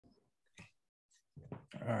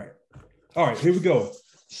All right. All right, here we go.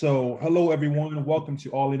 So hello, everyone. Welcome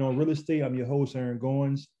to All In on Real Estate. I'm your host, Aaron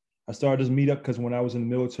Goins. I started this meetup because when I was in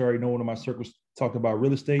the military, no one in my circles talked about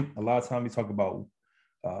real estate. A lot of times we talk about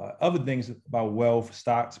other things about wealth,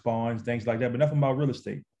 stocks, bonds, things like that, but nothing about real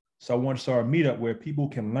estate. So I want to start a meetup where people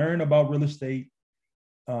can learn about real estate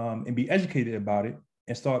and be educated about it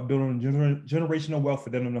and start building generational wealth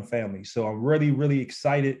for them and their family. So I'm really, really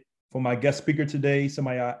excited for my guest speaker today,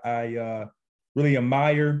 somebody I really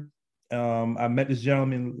admire. I met this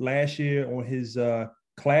gentleman last year on his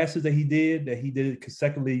classes that he did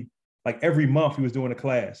consecutively, like every month he was doing a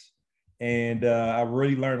class. And I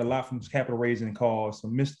really learned a lot from his capital raising calls. So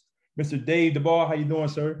Mr. Dave Dubeau, how you doing,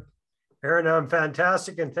 sir? Aaron, I'm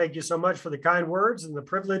fantastic. And thank you so much for the kind words and the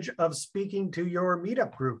privilege of speaking to your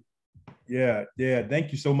meetup group. Yeah.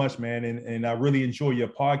 Thank you so much, man. And I really enjoy your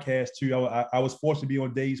podcast too. I was forced to be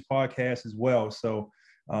on Dave's podcast as well. So,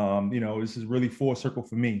 this is really full circle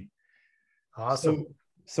for me. Awesome.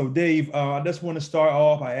 So Dave, I just want to start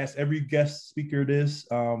off. I ask every guest speaker this.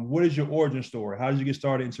 What is your origin story? How did you get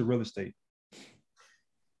started into real estate?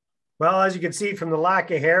 Well, as you can see from the lack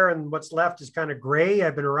of hair and what's left is kind of gray.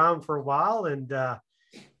 I've been around for a while and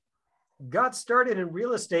got started in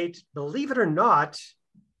real estate, believe it or not,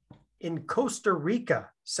 in Costa Rica,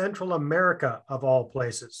 Central America, of all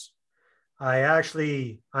places.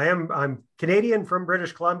 I'm Canadian from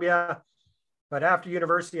British Columbia, but after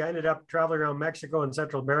university, I ended up traveling around Mexico and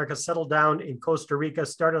Central America, settled down in Costa Rica,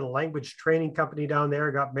 started a language training company down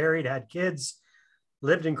there, got married, had kids,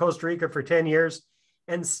 lived in Costa Rica for 10 years,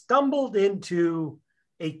 and stumbled into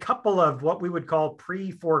a couple of what we would call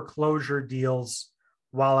pre-foreclosure deals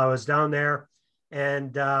while I was down there,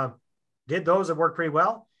 and did those that worked pretty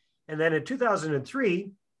well. And then in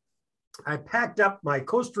 2003, I packed up my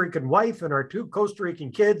Costa Rican wife and our 2 Costa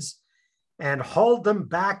Rican kids and hauled them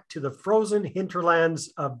back to the frozen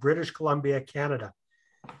hinterlands of British Columbia, Canada.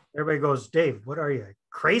 Everybody goes, Dave, what are you,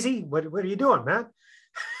 crazy? What are you doing, man?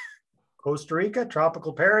 Costa Rica,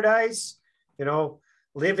 tropical paradise,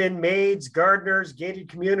 live-in maids, gardeners, gated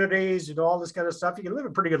communities, all this kind of stuff. You can live a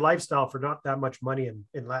pretty good lifestyle for not that much money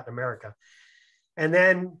in Latin America. And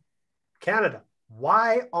then Canada.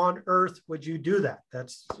 Why on earth would you do that?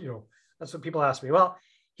 That's what people ask me. Well,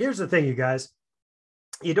 here's the thing, you guys.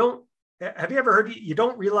 Have you ever heard you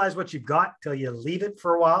don't realize what you've got till you leave it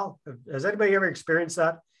for a while? Has anybody ever experienced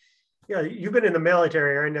that? You've been in the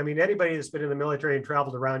military, Aaron. I mean, anybody that's been in the military and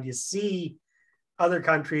traveled around, you see other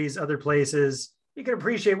countries, other places. You can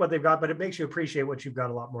appreciate what they've got, but it makes you appreciate what you've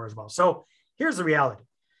got a lot more as well. So here's the reality.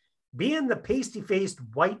 Being the pasty-faced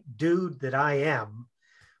white dude that I am,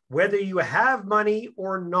 whether you have money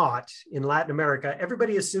or not in Latin America,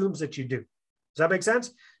 everybody assumes that you do. Does that make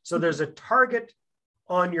sense? So there's a target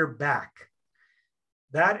on your back,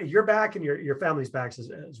 that your back and your family's backs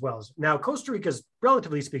as well. Now, Costa Rica is,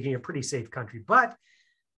 relatively speaking, a pretty safe country, but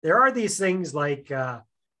there are these things like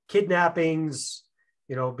kidnappings,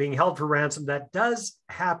 being held for ransom. That does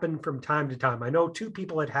happen from time to time. I know 2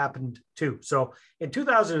 people it happened to. So in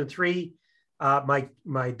 2003,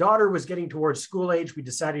 my daughter was getting towards school age. We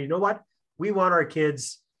decided, you know what? We want our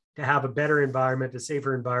kids to have a better environment, a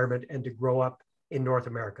safer environment, and to grow up in North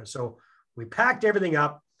America. So we packed everything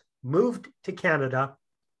up, moved to Canada,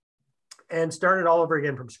 and started all over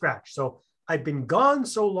again from scratch. So I'd been gone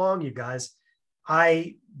so long, you guys,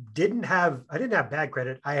 I didn't have bad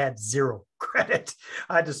credit. I had 0 credit.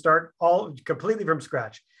 I had to start all completely from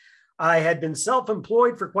scratch. I had been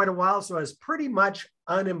self-employed for quite a while, so I was pretty much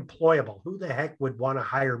unemployable. Who the heck would want to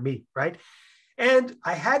hire me, right? And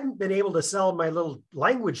I hadn't been able to sell my little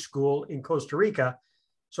language school in Costa Rica,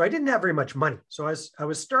 so I didn't have very much money. So I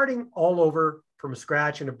was starting all over from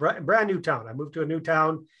scratch in a brand new town. I moved to a new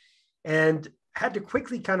town and had to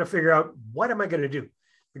quickly kind of figure out, what am I going to do?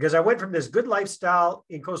 Because I went from this good lifestyle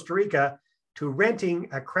in Costa Rica to renting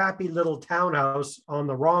a crappy little townhouse on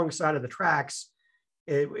the wrong side of the tracks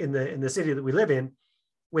in the city that we live in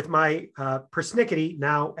with my persnickety,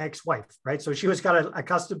 now ex-wife, right? So she was kind of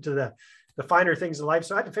accustomed to the finer things in life.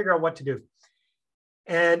 So I had to figure out what to do.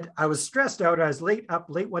 And I was stressed out. I was up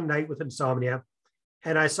late one night with insomnia.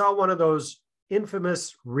 And I saw one of those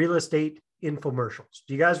infamous real estate infomercials.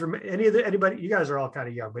 Do you guys remember anybody? You guys are all kind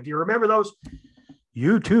of young, but do you remember those?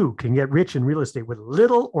 You too can get rich in real estate with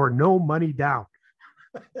little or no money down.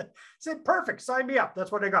 Said, perfect, sign me up.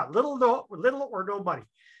 That's what I got. Little or no money.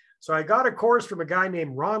 So I got a course from a guy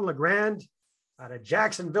named Ron LeGrand out of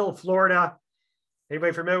Jacksonville, Florida.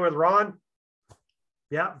 Anybody familiar with Ron?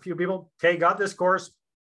 Yeah, a few people. Okay, got this course.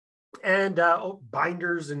 And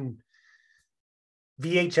binders and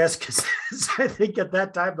VHS cassettes, I think at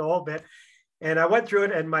that time, the whole bit. And I went through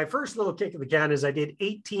it. And my first little kick of the can is I did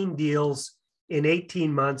 18 deals in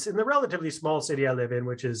 18 months in the relatively small city I live in,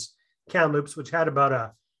 which is Kamloops, which had about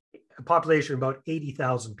a population of about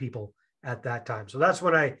 80,000 people at that time. So that's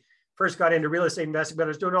when I first got into real estate investing, but I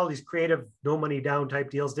was doing all these creative, no money down type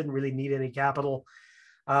deals, didn't really need any capital.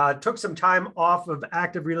 Took some time off of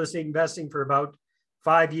active real estate investing for about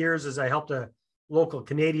 5 years as I helped a local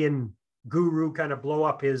Canadian guru kind of blow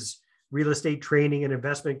up his real estate training and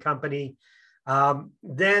investment company.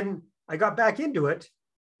 Then I got back into it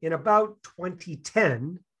in about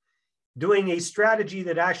 2010, doing a strategy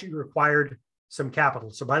that actually required some capital.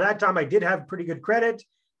 So by that time, I did have pretty good credit.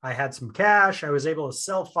 I had some cash. I was able to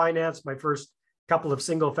self-finance my first couple of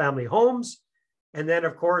single family homes. And then,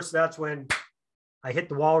 of course, that's when I hit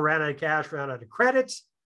the wall, ran out of cash, ran out of credit,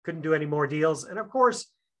 couldn't do any more deals. And of course,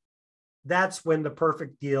 that's when the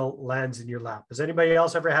perfect deal lands in your lap. Has anybody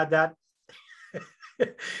else ever had that?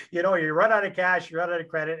 You know, you run out of cash, you run out of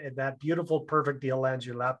credit, and that beautiful, perfect deal lands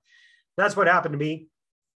in your lap. That's what happened to me.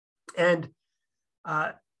 And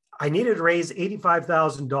I needed to raise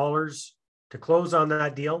 $85,000 to close on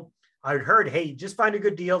that deal. I'd heard, hey, just find a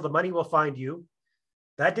good deal. The money will find you.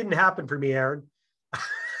 That didn't happen for me, Aaron.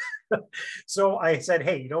 So I said,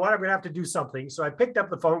 hey, you know what? I'm going to have to do something. So I picked up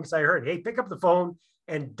the phone because I heard, hey, pick up the phone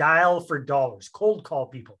and dial for dollars, cold call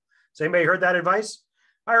people. Has anybody heard that advice?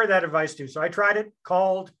 I heard that advice too. So I tried it,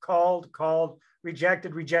 called,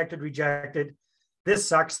 rejected. This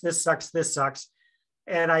sucks, this sucks.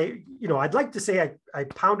 And I'd like to say I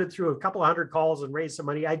pounded through a couple of hundred calls and raised some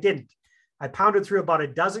money. I didn't. I pounded through about a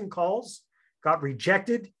dozen calls, got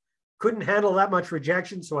rejected, couldn't handle that much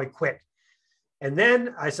rejection, so I quit. And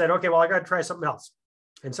then I said, okay, well, I got to try something else.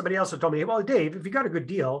 And somebody else had told me, well, Dave, if you got a good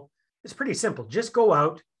deal, it's pretty simple. Just go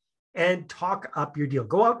out and talk up your deal.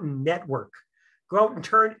 Go out and network. Go out and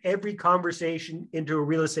turn every conversation into a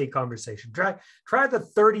real estate conversation. Try the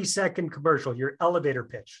 30-second commercial, your elevator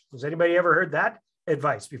pitch. Has anybody ever heard that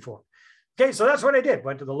advice before? Okay, so that's what I did.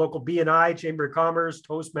 Went to the local BNI, Chamber of Commerce,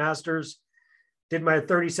 Toastmasters, did my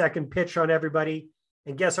 30-second pitch on everybody.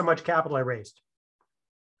 And guess how much capital I raised?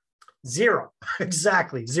 Zero.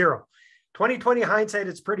 Exactly, zero. 2020 hindsight,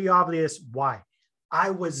 it's pretty obvious why. I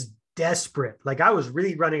was desperate. Like, I was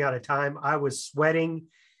really running out of time. I was sweating.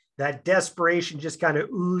 That desperation just kind of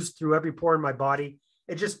oozed through every pore in my body.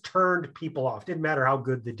 It just turned people off. Didn't matter how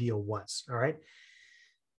good the deal was. All right.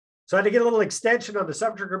 So I had to get a little extension on the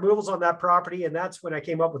subject removals on that property. And that's when I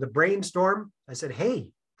came up with a brainstorm. I said, hey,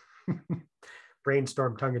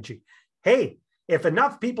 brainstorm tongue in cheek. Hey, if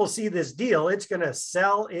enough people see this deal, it's going to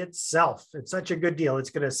sell itself. It's such a good deal. It's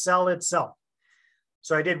going to sell itself.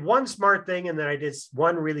 So I did one smart thing, and then I did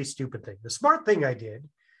one really stupid thing. The smart thing I did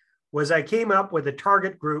was I came up with a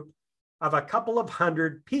target group of a couple of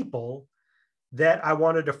hundred people that I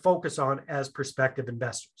wanted to focus on as prospective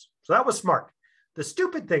investors. So that was smart. The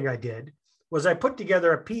stupid thing I did was I put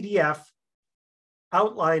together a PDF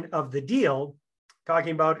outline of the deal,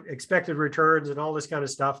 talking about expected returns and all this kind of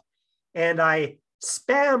stuff. And I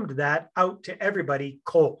spammed that out to everybody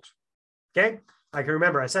cold. Okay. I can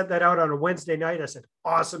remember I sent that out on a Wednesday night. I said,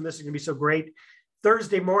 awesome, this is going to be so great.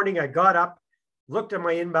 Thursday morning, I got up, looked at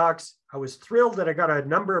my inbox. I was thrilled that I got a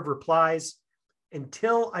number of replies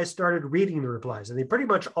until I started reading the replies. And they pretty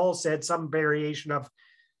much all said some variation of,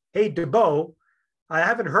 hey, Dubeau, I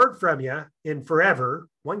haven't heard from you in forever.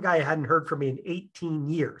 One guy hadn't heard from me in 18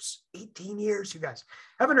 years. 18 years, you guys.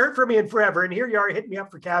 Haven't heard from me in forever. And here you are hitting me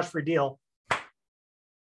up for cash for a deal.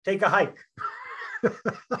 Take a hike.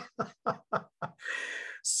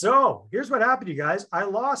 So here's what happened, you guys. I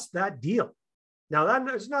lost that deal. Now, that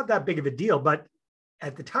is not that big of a deal, but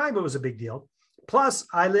at the time it was a big deal. Plus,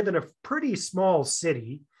 I live in a pretty small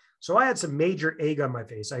city, so I had some major egg on my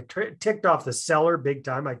face. I ticked off the seller big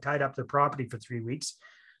time. I tied up the property for 3 weeks,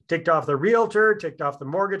 ticked off the realtor, ticked off the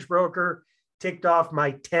mortgage broker, ticked off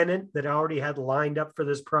my tenant that I already had lined up for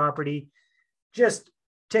this property, just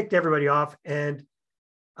ticked everybody off. And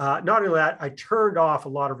not only that, I turned off a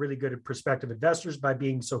lot of really good prospective investors by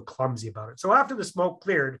being so clumsy about it. So after the smoke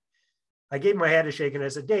cleared, I gave my head a shake and I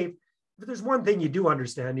said, Dave, if there's one thing you do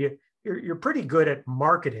understand, you're pretty good at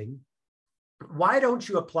marketing. Why don't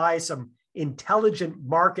you apply some intelligent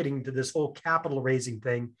marketing to this whole capital raising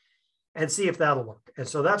thing and see if that'll work? And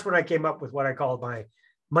so that's when I came up with what I called my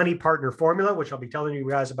money partner formula, which I'll be telling you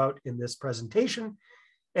guys about in this presentation.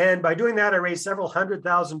 And by doing that, I raised several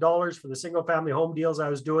 $100,000 for the single family home deals I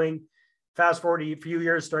was doing. Fast forward a few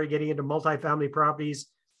years, started getting into multifamily properties,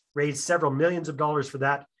 raised several millions of dollars for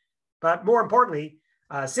that. But more importantly,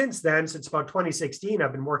 since then, since about 2016,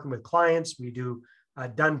 I've been working with clients. We do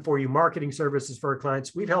done-for-you marketing services for our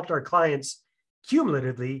clients. We've helped our clients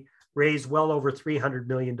cumulatively raised well over $300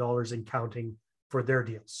 million and counting for their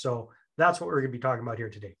deals. So that's what we're going to be talking about here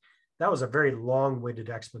today. That was a very long-winded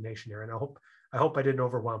explanation, Aaron. I hope I didn't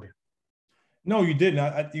overwhelm you. No, you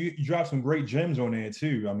didn't. You dropped some great gems on there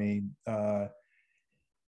too. I mean, let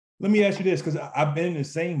me ask you this, because I've been in the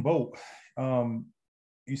same boat.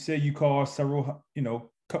 You said you called several,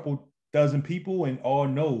 couple dozen people and all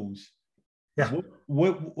no's. Yeah.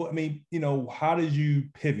 What I mean, how did you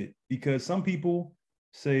pivot? Because some people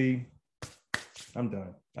say, I'm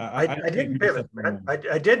done. I didn't pivot.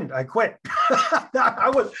 I didn't. I quit.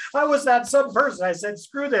 I was that some person. I said,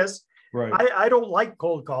 screw this. Right. I don't like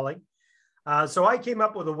cold calling. So I came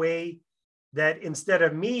up with a way that instead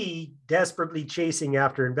of me desperately chasing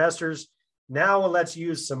after investors, now let's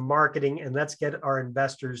use some marketing and let's get our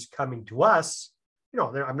investors coming to us.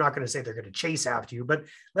 I'm not going to say they're going to chase after you, but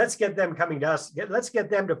let's get them coming to us. Let's get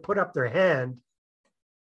them to put up their hand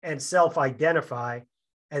and self-identify,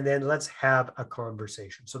 and then let's have a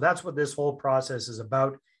conversation. So that's what this whole process is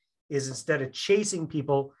about, is instead of chasing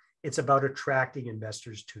people, it's about attracting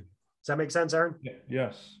investors to you. Does that make sense, Aaron?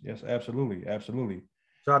 Yes, absolutely. Absolutely.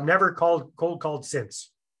 So I've never cold called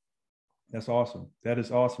since. That's awesome. That is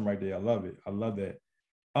awesome right there. I love it. I love that.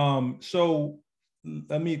 So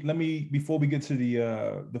let me before we get to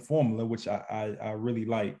the formula, which I really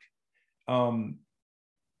like,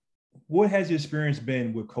 what has your experience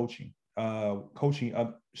been with coaching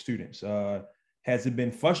students? Has it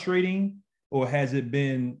been frustrating, or has it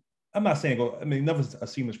been, I'm not saying, never a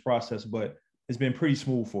seamless process, but it's been pretty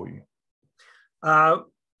smooth for you?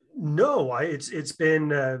 No, it's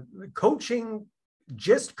been coaching.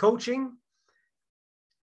 Just coaching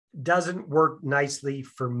doesn't work nicely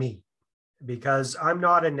for me because I'm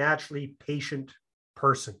not a naturally patient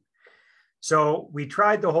person. So we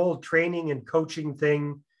tried the whole training and coaching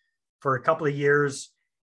thing for a couple of years.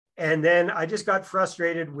 And then I just got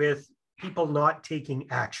frustrated with people not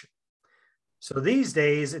taking action. So these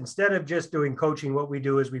days, instead of just doing coaching, what we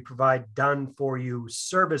do is we provide done for you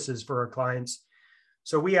services for our clients.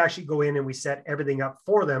 So we actually go in and we set everything up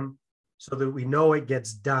for them so that we know it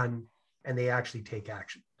gets done and they actually take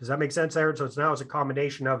action. Does that make sense, Aaron? So it's a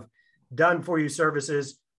combination of done for you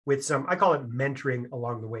services with some, I call it mentoring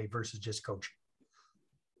along the way versus just coaching.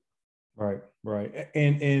 Right.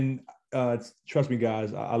 And trust me,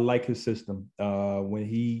 guys, I like his system.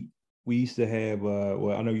 We used to have,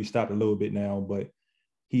 I know you stopped a little bit now, but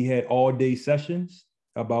he had all day sessions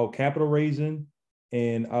about capital raising.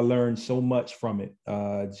 And I learned so much from it.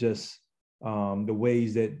 The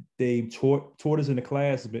ways that Dave taught us in the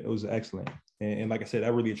class, it was excellent. And like I said,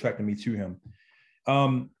 that really attracted me to him.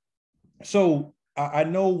 So I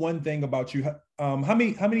know one thing about you. How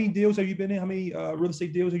many deals have you been in? How many real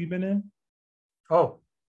estate deals have you been in? Let's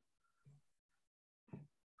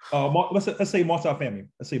say multifamily.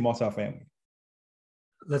 Let's say multifamily.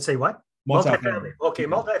 Let's say what? Multifamily. Okay,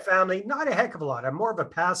 multifamily, not a heck of a lot. I'm more of a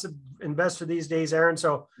passive investor these days, Aaron.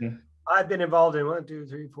 So I've been involved in 1, 2,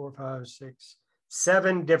 3, 4, 5, 6,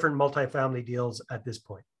 7 different multifamily deals at this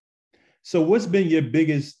point. So what's been your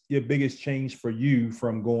biggest change for you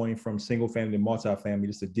from going from single family to multifamily,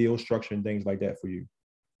 just the deal structure and things like that for you?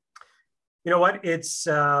 You know what? It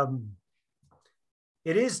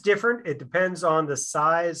is different. It depends on the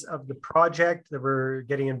size of the project that we're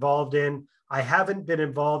getting involved in. I haven't been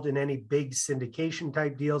involved in any big syndication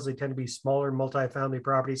type deals. They tend to be smaller multifamily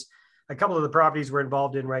properties. A couple of the properties we're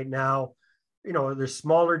involved in right now, they're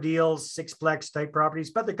smaller deals, 6-plex type properties,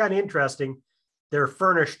 but they're kind of interesting. They're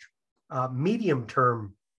furnished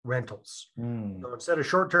medium-term rentals. So instead of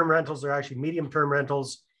short-term rentals, they're actually medium-term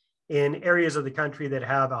rentals in areas of the country that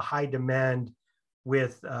have a high demand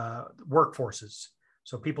with workforces.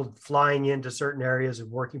 So people flying into certain areas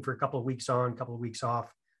and working for a couple of weeks on, a couple of weeks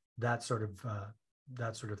off, that sort of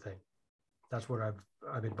thing. That's what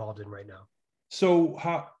I'm involved in right now. So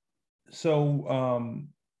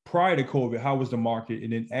prior to COVID, how was the market?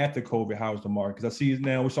 And then after COVID, how was the market? Because I see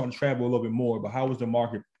now we're starting to travel a little bit more, but how was the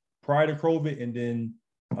market prior to COVID and then,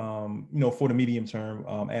 for the medium term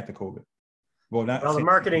after COVID? Well,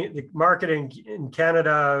 the marketing in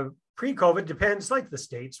Canada pre-COVID depends, like the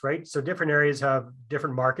States, right? So different areas have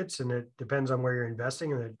different markets and it depends on where you're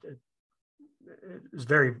investing, and it's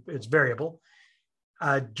variable.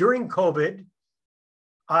 During COVID,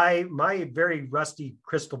 my very rusty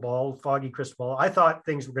foggy crystal ball, I thought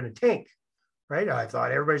things were going to tank, right? I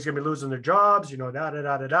thought everybody's going to be losing their jobs, We're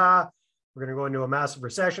going to go into a massive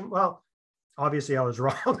recession. Well, obviously I was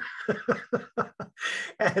wrong.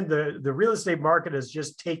 And the real estate market has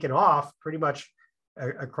just taken off pretty much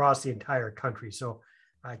across the entire country. So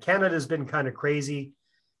Canada's been kind of crazy.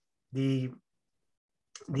 The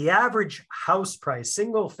the average house price,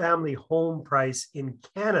 single family home price in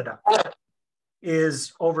Canada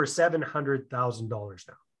is over $700,000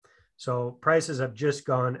 now. So prices have just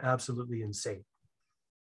gone absolutely insane.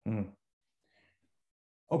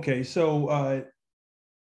 Okay, so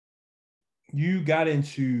you got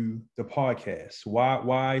into the podcast.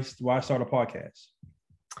 Why start a podcast?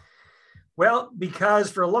 Well, because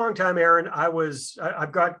for a long time, Aaron,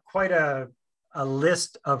 I've got quite a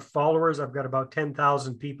list of followers. I've got about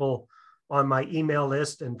 10,000 people on my email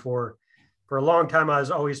list. And for a long time, I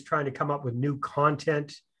was always trying to come up with new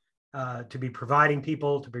content to be providing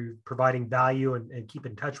people, to be providing value and keep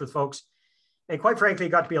in touch with folks. And quite frankly, it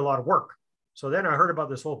got to be a lot of work. So then I heard about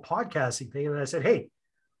this whole podcasting thing and I said, hey,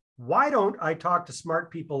 why don't I talk to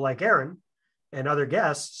smart people like Aaron and other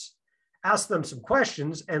guests, ask them some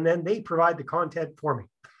questions, and then they provide the content for me.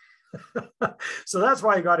 So that's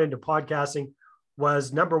why I got into podcasting.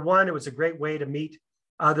 Was number one, it was a great way to meet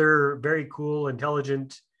other very cool,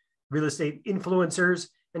 intelligent real estate influencers.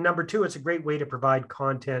 And number two, it's a great way to provide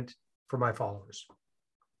content for my followers.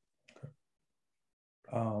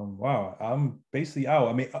 Wow, I'm basically out.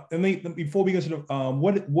 I mean, before we get to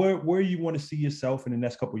the, where you want to see yourself in the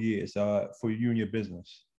next couple of years for you and your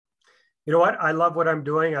business? You know what? I love what I'm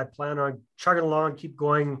doing. I plan on chugging along, keep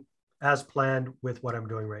going as planned with what I'm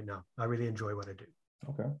doing right now. I really enjoy what I do.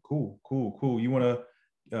 Okay, cool. You want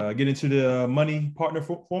to get into the money partner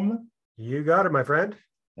formula? You got it, my friend.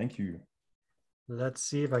 Thank you. Let's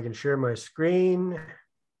see if I can share my screen.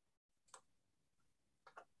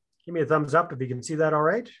 Give me a thumbs up if you can see that all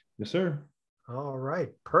right. Yes, sir. All right,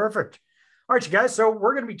 perfect. All right, you guys. So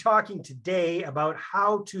we're going to be talking today about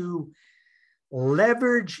how to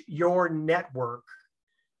leverage your network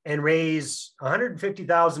and raise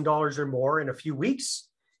 $150,000 or more in a few weeks,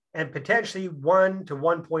 and potentially 1 to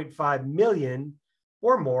 1.5 million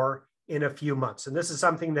or more in a few months. And this is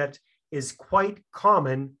something that is quite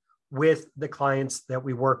common with the clients that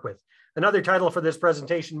we work with. Another title for this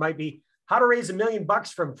presentation might be How to Raise $1 Million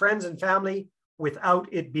from Friends and Family Without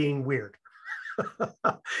It Being Weird.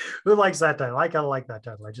 Who likes that title? I kind of like that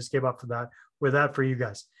title. I just came up with that for you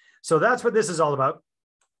guys. So that's what this is all about.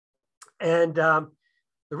 And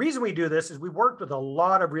the reason we do this is we worked with a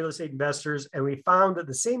lot of real estate investors, and we found that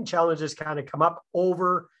the same challenges kind of come up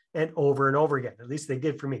over and over and over again. At least they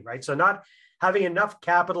did for me, right? So not having enough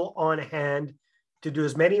capital on hand to do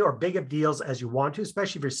as many or big of deals as you want to,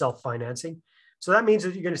 especially if you're self-financing. So that means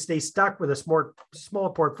that you're going to stay stuck with a small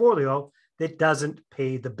portfolio that doesn't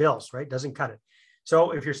pay the bills, right? Doesn't cut it.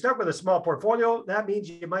 So if you're stuck with a small portfolio, that means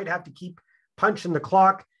you might have to keep punching the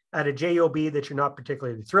clock at a job that you're not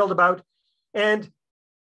particularly thrilled about. And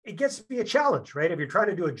it gets to be a challenge, right? If you're trying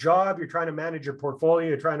to do a job, you're trying to manage your portfolio,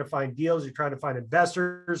 you're trying to find deals, you're trying to find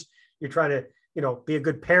investors, you're trying to, be a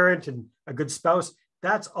good parent and a good spouse.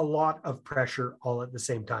 That's a lot of pressure all at the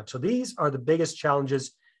same time. So these are the biggest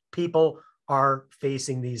challenges people are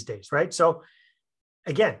facing these days, right? So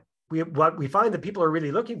again, what we find that people are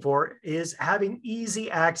really looking for is having easy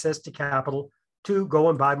access to capital to go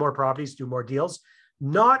and buy more properties, do more deals,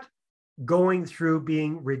 not going through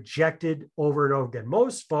being rejected over and over again.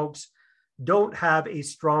 Most folks don't have a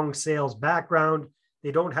strong sales background.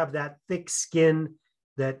 They don't have that thick skin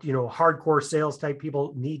that, hardcore sales type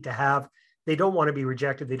people need to have. They don't want to be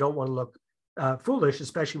rejected. They don't want to look foolish,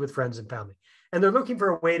 especially with friends and family. And they're looking for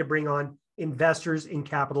a way to bring on investors in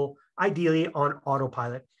capital, ideally on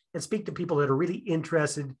autopilot, and speak to people that are really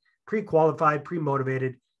interested, pre-qualified,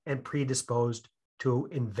 pre-motivated, and predisposed to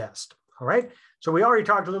invest. All right. So we already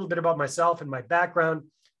talked a little bit about myself and my background.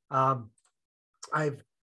 I've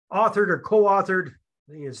authored or co-authored,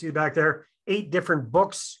 you can see back there, 8 different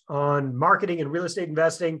books on marketing and real estate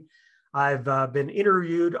investing. I've been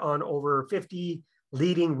interviewed on over 50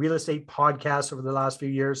 leading real estate podcasts over the last few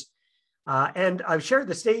years. And I've shared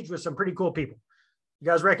the stage with some pretty cool people. You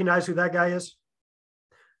guys recognize who that guy is?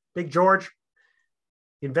 Big George.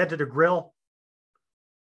 He invented a grill,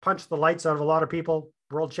 punched the lights out of a lot of people,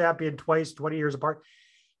 world champion twice, 20 years apart.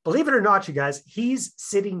 Believe it or not, you guys, he's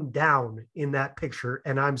sitting down in that picture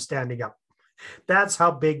and I'm standing up. That's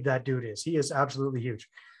how big that dude is. He is absolutely huge.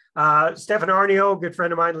 Stefan Arnio, good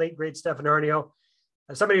friend of mine, late great Stefan Arnio.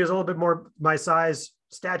 Somebody who's a little bit more my size,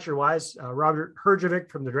 stature-wise, Robert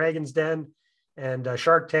Herjavek from the Dragon's Den and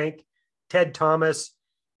Shark Tank, Ted Thomas,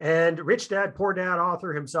 and Rich Dad, Poor Dad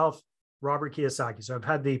author himself, Robert Kiyosaki. So I've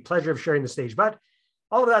had the pleasure of sharing the stage, but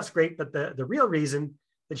all of that's great. But the real reason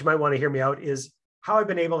that you might want to hear me out is how I've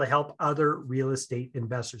been able to help other real estate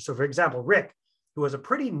investors. So for example, Rick, who was a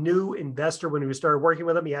pretty new investor when we started working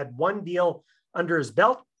with him, he had 1 deal under his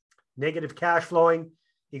belt, negative cash flowing.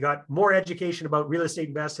 He got more education about real estate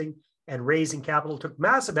investing. and raising capital, took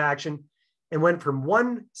massive action and went from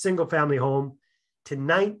one single family home to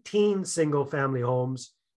 19 single family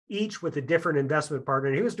homes, each with a different investment partner.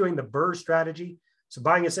 And he was doing the BRRRR strategy. So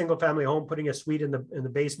buying a single family home, putting a suite in the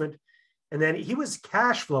basement. And then he was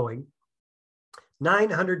cash flowing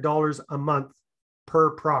 $900 a month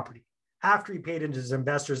per property after he paid into his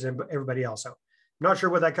investors and everybody else out. I'm not sure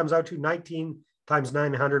what that comes out to, 19 times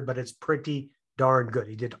 900, but it's pretty darn good.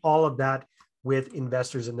 He did all of that with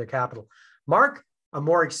investors in their capital. Mark, a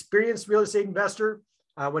more experienced real estate investor,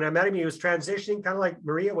 when I met him, he was transitioning, kind of like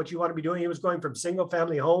Maria, what you want to be doing. He was going from single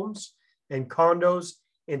family homes and condos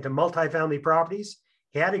into multifamily properties.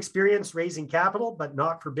 He had experience raising capital, but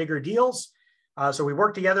not for bigger deals. So we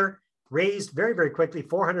worked together, raised very, very quickly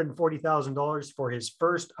 $440,000 for his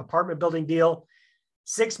first apartment building deal.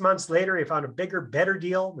 6 months later, he found a bigger, better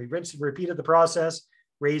deal. We rinsed and repeated the process,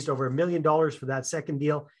 raised over $1 million for that second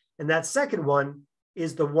deal. And that second one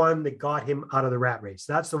is the one that got him out of the rat race.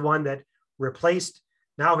 That's the one that replaced,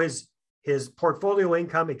 now his portfolio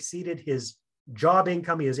income exceeded his job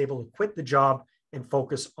income. He was able to quit the job and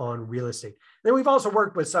focus on real estate. Then we've also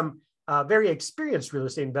worked with some very experienced real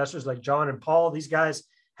estate investors like John and Paul. These guys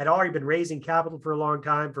had already been raising capital for a long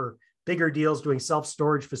time for bigger deals, doing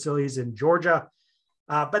self-storage facilities in Georgia.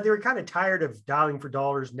 But they were kind of tired of dialing for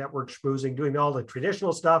dollars, network schmoozing, doing all the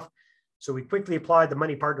traditional stuff. So we quickly applied the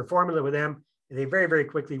money partner formula with them. And they very, very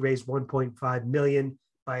quickly raised $1.5 million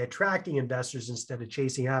by attracting investors instead of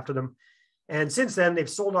chasing after them. And since then, they've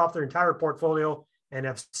sold off their entire portfolio and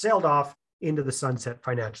have sailed off into the sunset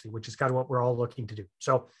financially, which is kind of what we're all looking to do.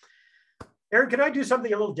 So, Aaron, can I do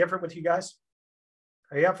something a little different with you guys?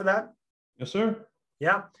 Are you up for that? Yes, sir.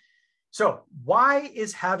 Yeah. So why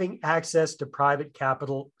is having access to private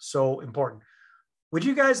capital so important? Would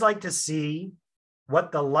you guys like to see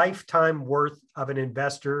what the lifetime worth of an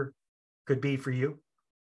investor could be for you?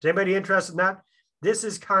 Is anybody interested in that? This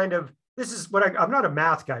is what I'm not a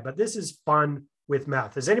math guy, but this is fun with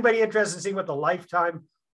math. Is anybody interested in seeing what the lifetime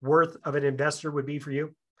worth of an investor would be for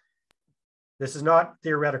you? This is not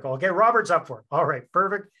theoretical. Okay, Robert's up for it. All right,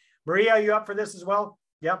 perfect. Maria, are you up for this as well?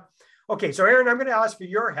 Yeah. Okay, so Aaron, I'm going to ask for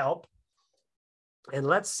your help. And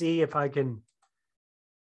let's see if I can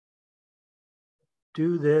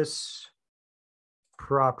do this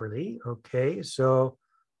properly. Okay, so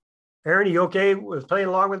Aaron, are you okay with playing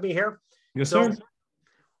along with me here? Yes, sir.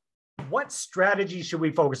 What strategy should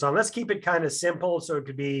we focus on? Let's keep it kind of simple. So it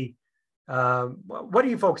could be, what are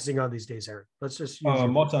you focusing on these days, Aaron? Let's just use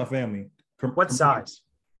multifamily. What size?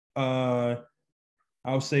 I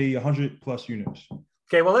would say 100 plus units.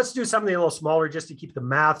 Okay, well, let's do something a little smaller just to keep the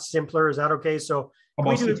math simpler. Is that okay? So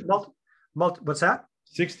we do what's that?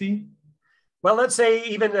 60. Well, let's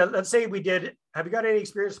say we did. Have you got any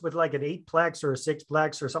experience with like an 8-plex or a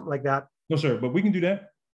 6-plex or something like that? No, sir, but we can do that.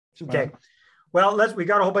 It's okay. Fine. Well, we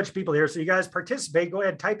got a whole bunch of people here. So you guys participate. Go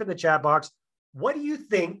ahead, type in the chat box. What do you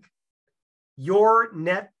think your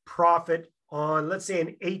net profit on, let's say,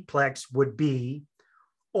 an 8-plex would be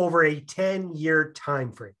over a 10-year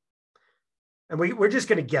time frame? And we're just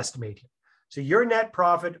going to guesstimate here. So your net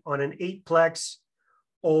profit on an 8-plex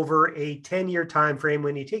over a 10-year time frame,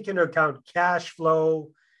 when you take into account cash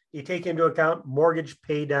flow, you take into account mortgage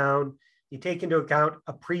pay down, you take into account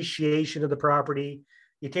appreciation of the property,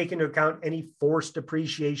 you take into account any forced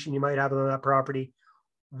appreciation you might have on that property.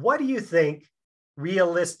 What do you think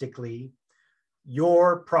realistically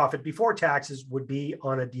your profit before taxes would be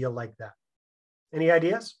on a deal like that? Any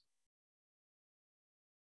ideas?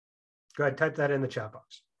 Go ahead, type that in the chat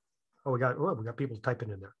box. We got people typing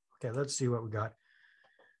in there. Okay, let's see what we got.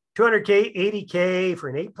 200K, 80K for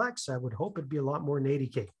an 8-plex. I would hope it'd be a lot more than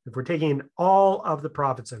 80K. If we're taking in all of the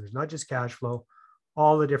profit centers, not just cash flow,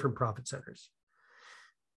 all the different profit centers.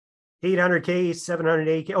 800K,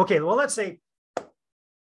 780K. Okay, well, let's say,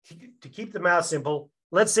 to keep the math simple,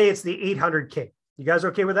 let's say it's the 800K. You guys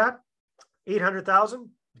okay with that? 800,000?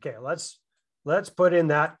 Okay, let's put in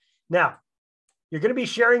that. Now, you're going to be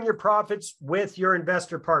sharing your profits with your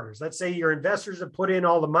investor partners. Let's say your investors have put in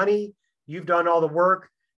all the money. You've done all the work.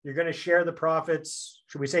 You're going to share the profits.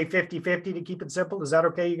 Should we say 50-50 to keep it simple? Is that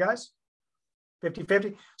okay, you guys?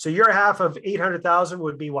 50-50. So your half of 800,000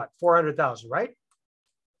 would be what? 400,000, right?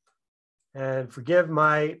 And forgive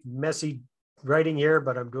my messy writing here,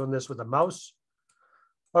 but I'm doing this with a mouse.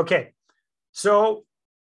 Okay. So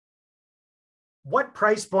what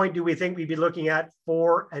price point do we think we'd be looking at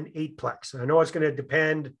for an 8-plex? I know it's going to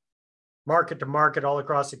depend market to market all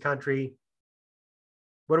across the country.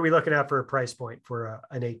 What are we looking at for a price point for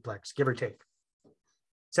an 8-plex, give or take?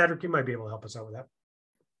 Cedric, you might be able to help us out with that.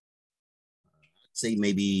 Say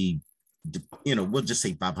maybe, we'll just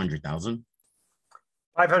say 500,000.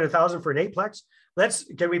 500,000 for an eightplex.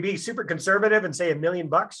 Can we be super conservative and say $1 million?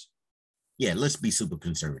 Yeah, let's be super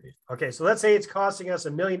conservative. Okay, so let's say it's costing us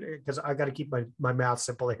 $1 million, because I got to keep my math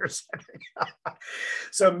simple here.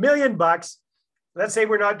 So $1 million. Let's say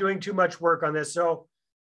we're not doing too much work on this. So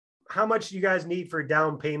how much do you guys need for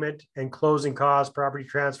down payment and closing costs, property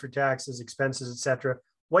transfer taxes, expenses, etc.?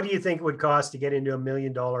 What do you think it would cost to get into $1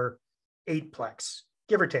 million eightplex,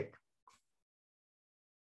 give or take?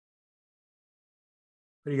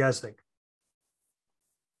 What do you guys think?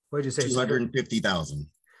 What did you say? 250,000.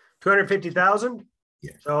 250,000?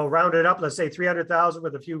 Yeah. So round it up, let's say 300,000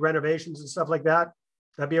 with a few renovations and stuff like that.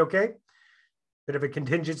 That'd be okay? Bit of a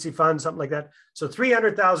contingency fund, something like that. So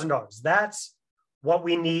 $300,000. That's what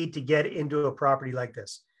we need to get into a property like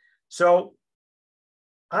this. So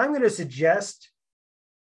I'm going to suggest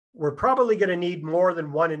we're probably going to need more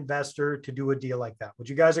than one investor to do a deal like that. Would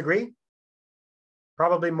you guys agree?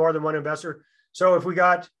 Probably more than one investor. So if we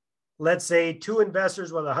got, let's say, 2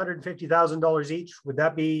 investors with $150,000 each, would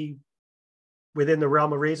that be within the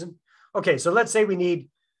realm of reason? Okay, so let's say we need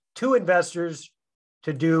 2 investors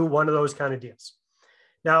to do one of those kind of deals.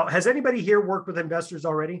 Now, has anybody here worked with investors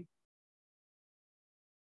already?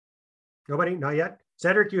 Nobody? Not yet?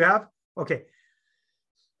 Cedric, you have? Okay.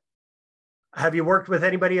 Have you worked with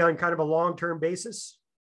anybody on kind of a long-term basis?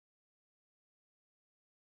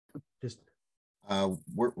 Just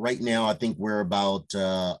right now, I think we're about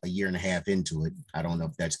a year and a half into it. I don't know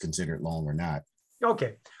if that's considered long or not.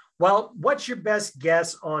 Okay. Well, what's your best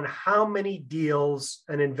guess on how many deals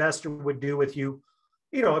an investor would do with you?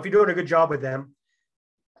 You know, if you're doing a good job with them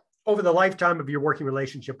over the lifetime of your working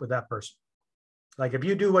relationship with that person. Like if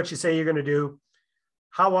you do what you say you're going to do,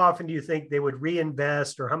 how often do you think they would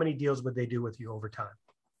reinvest, or how many deals would they do with you over time?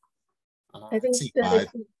 I think that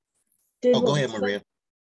go ahead, Maria.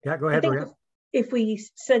 Yeah, go ahead, Maria. If we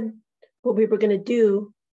said what we were going to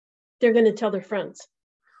do, they're going to tell their friends.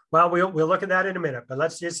 Well, we'll look at that in a minute, but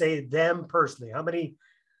let's just say them personally. How many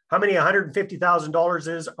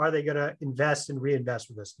 $150,000 are they going to invest and reinvest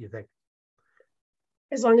with us, do you think?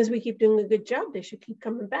 As long as we keep doing a good job, they should keep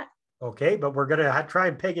coming back. Okay, but we're going to try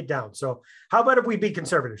and peg it down. So how about if we be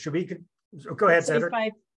conservative? Should we go ahead, Cedric?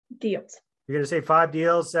 5 deals. You're going to say 5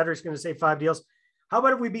 deals. Cedric's going to say 5 deals. How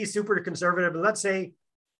about if we be super conservative? And let's say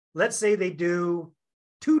they do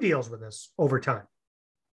 2 deals with us over time.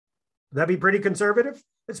 Would that be pretty conservative?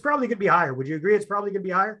 It's probably going to be higher. Would you agree it's probably going to be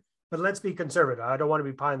higher? But let's be conservative. I don't want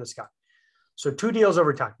to be pie in the sky. So 2 deals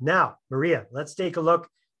over time. Now, Maria, let's take a look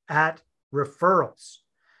at referrals.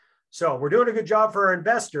 So we're doing a good job for our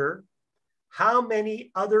investor. How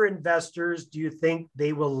many other investors do you think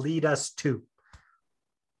they will lead us to?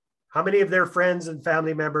 How many of their friends and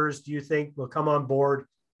family members do you think will come on board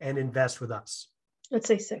and invest with us? Let's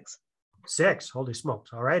say 6. 6. Holy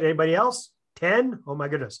smokes. All right. Anybody else? 10? Oh my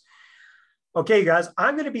goodness. Okay, you guys,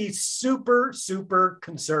 I'm going to be super, super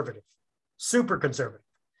conservative. Super conservative.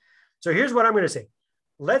 So here's what I'm going to say.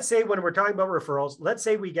 Let's say when we're talking about referrals, let's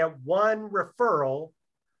say we get 1 referral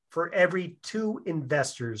for every 2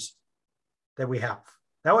 investors that we have.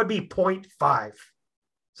 That would be 0.5. Does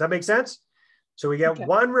that make sense? So we get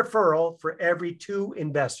 1 referral for every 2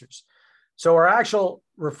 investors. So our actual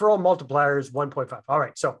referral multiplier is 1.5. All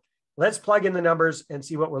right. So let's plug in the numbers and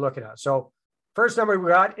see what we're looking at. So first number we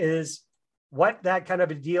got is what that kind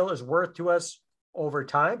of a deal is worth to us over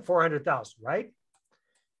time, 400,000, right?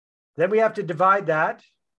 Then we have to divide that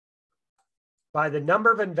by the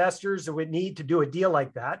number of investors that we need to do a deal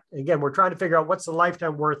like that. Again, we're trying to figure out what's the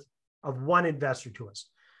lifetime worth of 1 investor to us.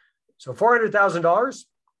 So $400,000,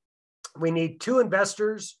 we need 2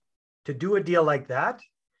 investors to do a deal like that.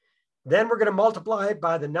 Then we're going to multiply it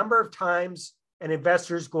by the number of times an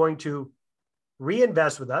investor is going to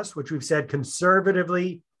reinvest with us, which we've said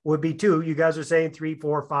conservatively would be 2. You guys are saying 3,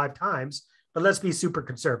 4, 5 times, but let's be super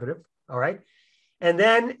conservative. All right. And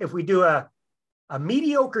then if we do a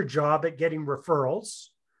mediocre job at getting referrals,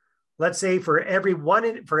 let's say for every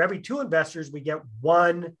 2 investors, we get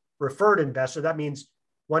 1 referred investor. That means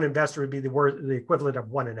 1 investor would be the equivalent of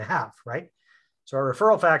 1.5, right? So our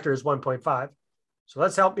referral factor is 1.5. So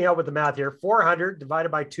let's help me out with the math here. 400 divided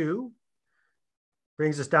by 2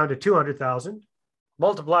 brings us down to 200,000.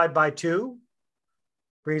 Multiplied by 2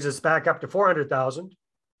 brings us back up to 400,000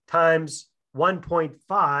 times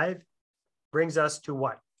 1.5 brings us to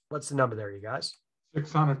what? What's the number there, you guys?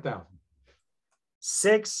 600,000.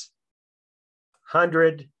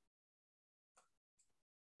 $600,000.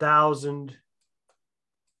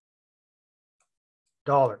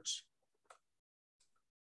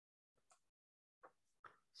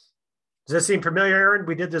 Does Does this seem familiar, Aaron?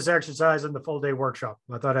 We did this exercise in the full day workshop.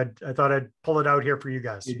 I thought I'd pull it out here for you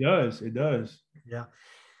guys. It does. It does. Yeah.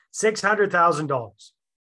 $600,000.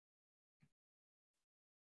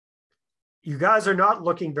 You guys are not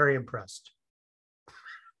looking very impressed.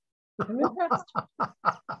 I'm impressed.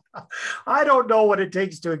 I don't know what it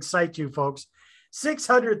takes to excite you folks.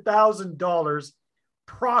 $600,000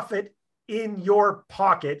 profit in your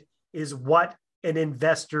pocket is what an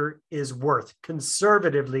investor is worth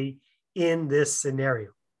conservatively in this scenario.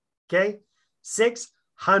 Okay.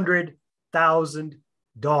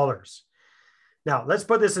 $600,000. Now let's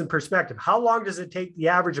put this in perspective. How long does it take the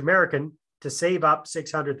average American to save up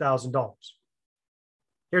 $600,000?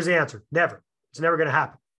 Here's the answer. Never. It's never going to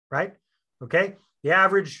happen. Right? Okay. The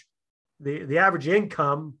average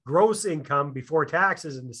income, gross income before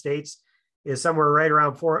taxes in the States is somewhere right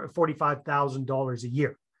around $45,000 a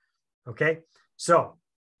year. Okay. So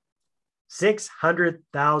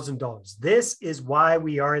 $600,000. This is why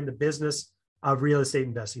we are in the business of real estate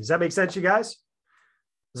investing. Does that make sense, you guys?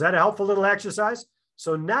 Is that a helpful little exercise?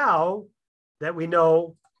 So now that we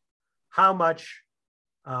know how much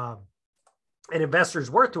an investor is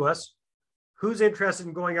worth to us, who's interested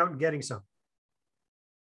in going out and getting some?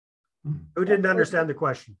 Who didn't understand the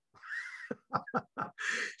question?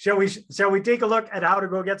 Shall we take a look at how to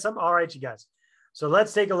go get some? All right, you guys. So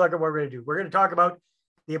let's take a look at what we're going to do. We're going to talk about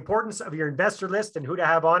the importance of your investor list and who to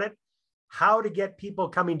have on it, how to get people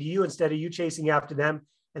coming to you instead of you chasing after them,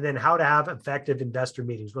 and then how to have effective investor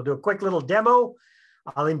meetings. We'll do a quick little demo.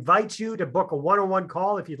 I'll invite you to book a one-on-one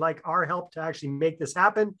call if you'd like our help to actually make this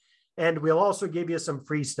happen. And we'll also give you some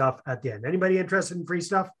free stuff at the end. Anybody interested in free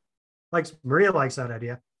stuff? Maria likes that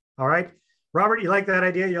idea. All right. Robert, you like that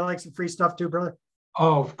idea? You like some free stuff too, brother?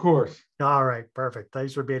 Oh, of course. All right. Perfect.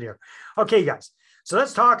 Thanks for being here. Okay, guys. So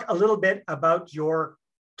let's talk a little bit about your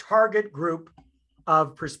target group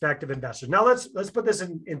of prospective investors. Now let's put this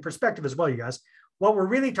in perspective as well, you guys. What we're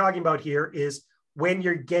really talking about here is when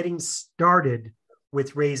you're getting started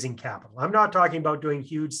with raising capital. I'm not talking about doing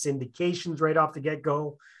huge syndications right off the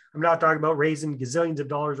get-go. I'm not talking about raising gazillions of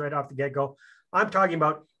dollars right off the get-go. I'm talking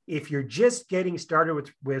about if you're just getting started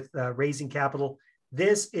with raising capital,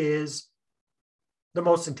 this is the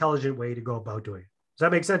most intelligent way to go about doing it. Does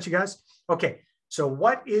that make sense, you guys? Okay, so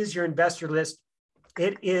what is your investor list?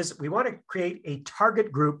 We want to create a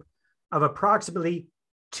target group of approximately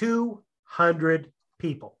 200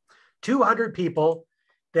 people. 200 people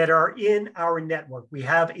that are in our network. We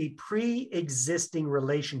have a pre-existing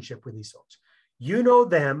relationship with these folks. You know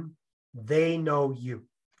them, they know you.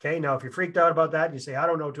 Okay, now if you're freaked out about that, and you say, I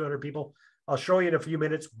don't know 200 people, I'll show you in a few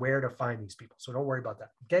minutes where to find these people. So don't worry about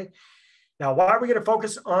that, okay? Now, why are we going to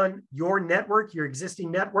focus on your network, your existing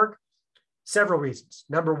network? Several reasons.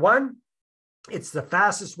 Number one, it's the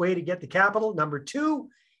fastest way to get the capital. Number two,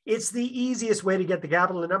 it's the easiest way to get the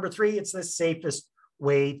capital. And number three, it's the safest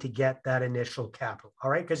way to get that initial capital, all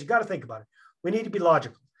right? Because you got to think about it. We need to be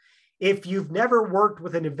logical. If you've never worked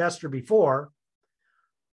with an investor before,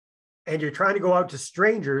 and you're trying to go out to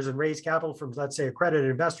strangers and raise capital from, let's say, accredited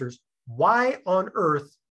investors, why on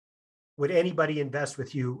earth would anybody invest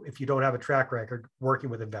with you if you don't have a track record working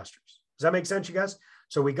with investors? Does that make sense, you guys?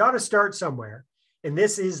 So we got to start somewhere. And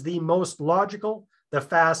this is the most logical, the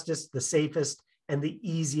fastest, the safest, and the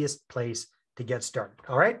easiest place to get started.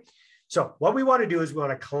 All right. So what we want to do is we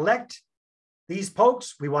want to collect these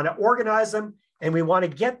folks, we want to organize them, and we want to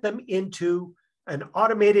get them into an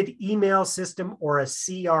automated email system or a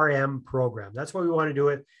CRM program. That's what we want to do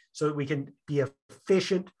it so that we can be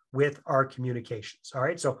efficient with our communications. All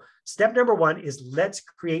right. So step number one is let's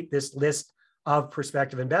create this list of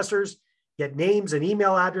prospective investors, get names and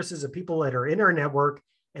email addresses of people that are in our network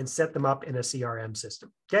and set them up in a CRM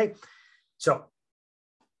system. Okay. So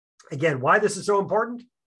again, why this is so important?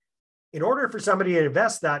 In order for somebody to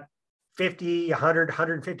invest that $50, $100,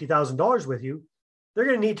 $150,000 with you, they're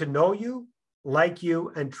going to need to know you, like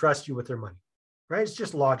you, and trust you with their money, right? It's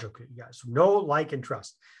just logical, you guys. Know, like, and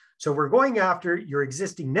trust. So we're going after your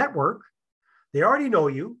existing network. They already know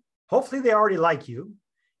you. Hopefully they already like you.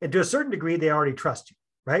 And to a certain degree, they already trust you,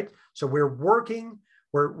 right? So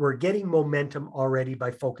we're getting momentum already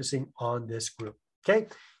by focusing on this group. Okay.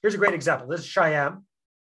 Here's a great example. This is Cheyenne.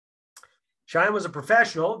 Cheyenne was a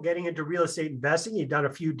professional getting into real estate investing. He'd done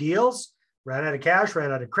a few deals, ran out of cash,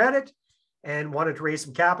 ran out of credit, and wanted to raise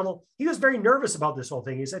some capital. He was very nervous about this whole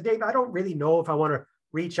thing. He said, Dave, I don't really know if I want to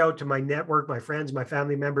reach out to my network, my friends, my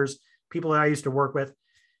family members, people that I used to work with.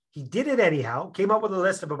 He did it anyhow, came up with a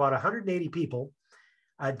list of about 180 people,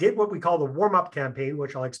 did what we call the warm-up campaign,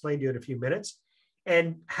 which I'll explain to you in a few minutes,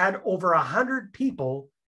 and had over 100 people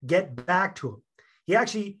get back to him. He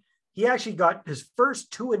actually He actually got his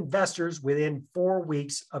first 2 investors within 4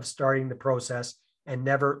 weeks of starting the process and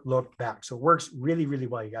never looked back. So it works really, really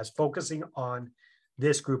well, you guys, focusing on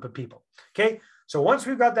this group of people. Okay. So once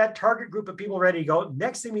we've got that target group of people ready to go,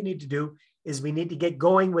 next thing we need to do is we need to get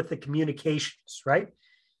going with the communications, right?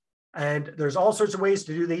 And there's all sorts of ways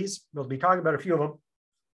to do these. We'll be talking about a few of them.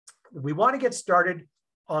 We want to get started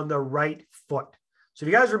on the right foot. So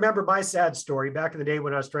if you guys remember my sad story back in the day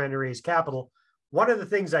when I was trying to raise capital, one of the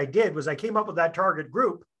things I did was I came up with that target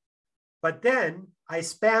group, but then I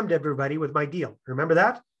spammed everybody with my deal. Remember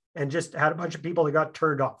that? And just had a bunch of people that got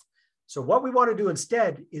turned off. So what we want to do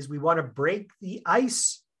instead is we want to break the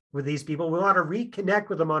ice with these people. We want to reconnect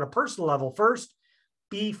with them on a personal level first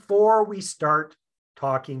before we start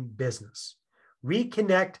talking business.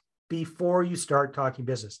 Reconnect before you start talking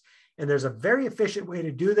business. And there's a very efficient way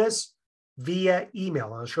to do this via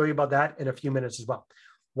email. I'll show you about that in a few minutes as well.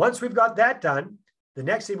 Once we've got that done, the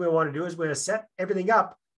next thing we want to do is we're going to set everything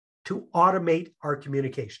up to automate our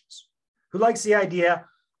communications. Who likes the idea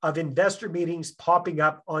of investor meetings popping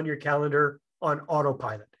up on your calendar on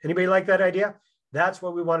autopilot? Anybody like that idea? That's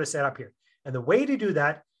what we want to set up here. And the way to do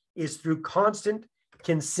that is through constant,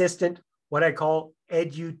 consistent, what I call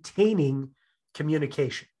edutaining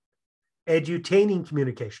communication. Edutaining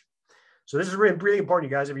communication. So this is really, really important,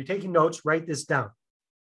 you guys. If you're taking notes, write this down.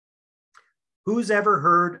 Who's ever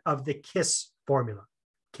heard of the KISS formula?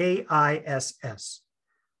 KISS.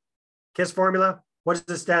 KISS formula, what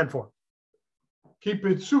does it stand for? Keep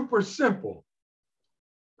it super simple.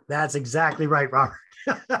 That's exactly right, Robert.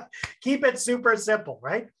 Keep it super simple,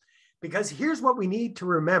 right? Because here's what we need to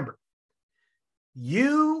remember.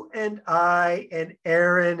 You and I and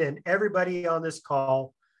Aaron and everybody on this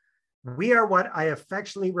call, we are what I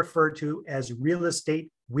affectionately refer to as real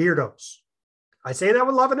estate weirdos. I say that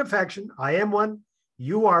with love and affection. I am one.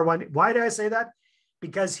 You are one. Why do I say that?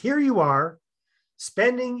 Because here you are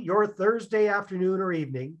spending your Thursday afternoon or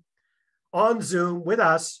evening on Zoom with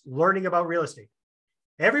us learning about real estate.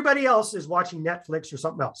 Everybody else is watching Netflix or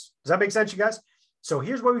something else. Does that make sense, you guys? So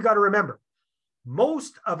here's what we've got to remember.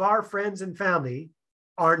 Most of our friends and family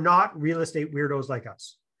are not real estate weirdos like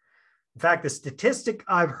us. In fact, the statistic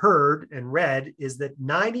I've heard and read is that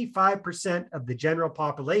 95% of the general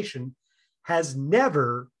population has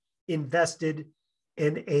never invested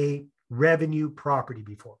in a revenue property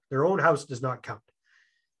before. Their own house does not count.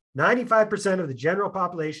 95% of the general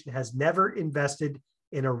population has never invested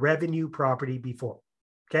in a revenue property before.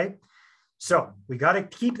 Okay. So we got to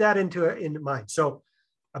keep that in mind. So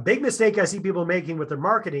a big mistake I see people making with their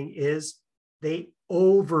marketing is they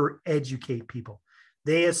over-educate people.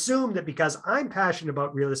 They assume that because I'm passionate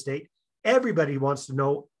about real estate, everybody wants to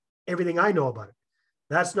know everything I know about it.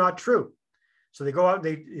 That's not true. So they go out,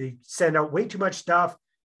 they send out way too much stuff,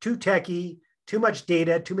 too techie, too much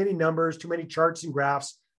data, too many numbers, too many charts and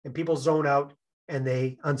graphs, and people zone out and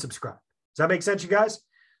they unsubscribe. Does that make sense, you guys?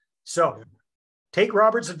 So take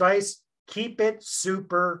Robert's advice, keep it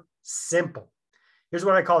super simple. Here's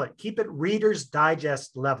what I call it. Keep it Reader's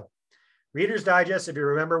Digest level. Reader's Digest, if you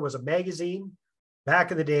remember, was a magazine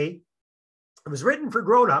back in the day. It was written for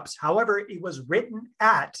grown-ups. However, it was written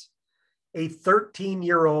at a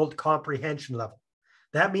 13-year-old comprehension level.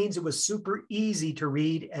 That means it was super easy to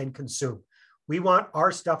read and consume. We want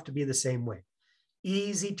our stuff to be the same way.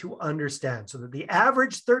 Easy to understand so that the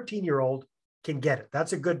average 13-year-old can get it.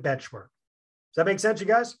 That's a good benchmark. Does that make sense, you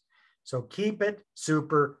guys? So keep it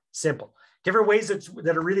super simple. Different ways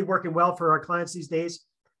that are really working well for our clients these days.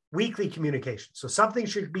 Weekly communication. So something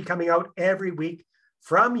should be coming out every week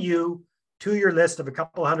from you to your list of a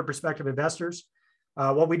couple hundred prospective investors.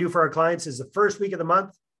 What we do for our clients is the first week of the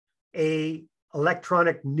month, a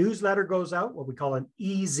electronic newsletter goes out, what we call an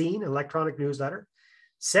e-zine, electronic newsletter.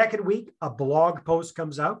 Second week, a blog post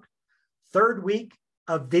comes out. Third week,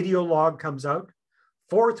 a video log comes out.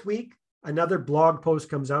 Fourth week, another blog post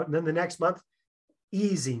comes out. And then the next month,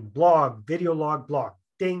 e-zine, blog, video log, blog.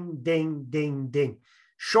 Ding, ding, ding, ding.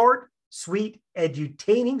 Short, sweet,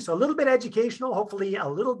 edutaining. So a little bit educational, hopefully a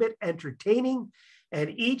little bit entertaining.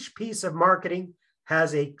 And each piece of marketing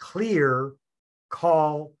has a clear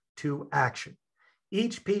call to action.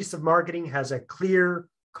 Each piece of marketing has a clear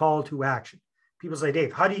call to action. People say,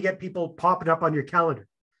 Dave, how do you get people popping up on your calendar?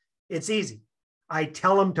 It's easy. I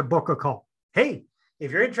tell them to book a call. Hey,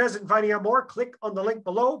 if you're interested in finding out more, click on the link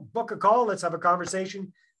below, book a call. Let's have a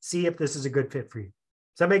conversation. See if this is a good fit for you.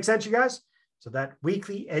 Does that make sense, you guys? So that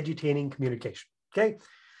weekly edutaining communication. Okay.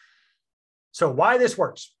 So why this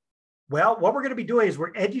works? Well, what we're going to be doing is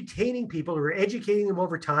we're edutaining people, we're educating them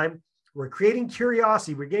over time We're creating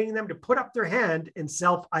curiosity. We're getting them to put up their hand and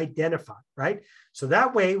self-identify, right? So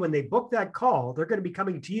that way, when they book that call, they're going to be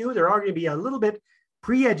coming to you. They're already going to be a little bit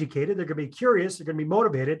pre-educated. They're going to be curious. They're going to be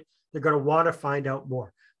motivated. They're going to want to find out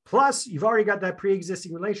more. Plus, you've already got that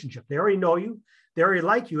pre-existing relationship. They already know you. They already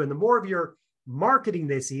like you. And the more of your marketing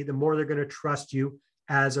they see, the more they're going to trust you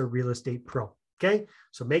as a real estate pro. Okay.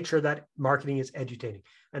 So make sure that marketing is edutainment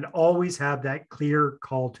and always have that clear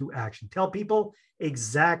call to action. Tell people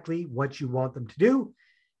exactly what you want them to do.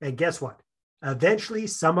 And guess what? Eventually,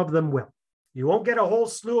 some of them will. You won't get a whole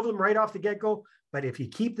slew of them right off the get-go, but if you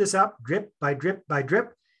keep this up drip by drip by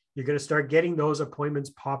drip, you're going to start getting those appointments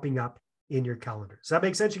popping up in your calendar. Does that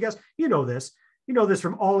make sense, you guys? You know this. You know this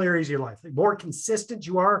from all areas of your life. The more consistent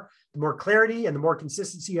you are, the more clarity and the more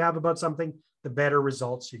consistency you have about something, the better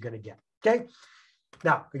results you're going to get. Okay.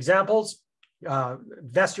 Now, examples,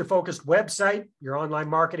 investor-focused website, your online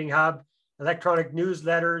marketing hub, electronic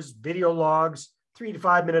newsletters, video logs, 3 to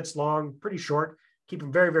 5 minutes long, pretty short, keep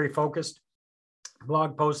them very, very focused.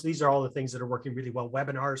 Blog posts, these are all the things that are working really well.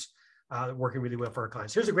 Webinars, working really well for our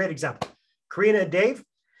clients. Here's a great example. Karina and Dave,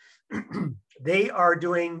 they are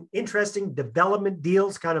doing interesting development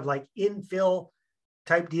deals, kind of like infill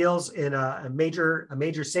type deals in a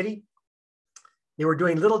major city. They were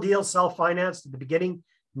doing little deals, self-financed at the beginning.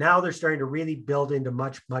 Now they're starting to really build into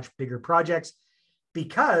much, much bigger projects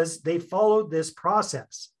because they followed this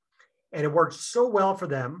process. And it worked so well for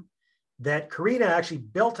them that Karina actually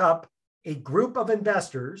built up a group of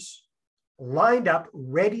investors lined up,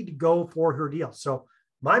 ready to go for her deal. So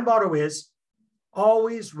my motto is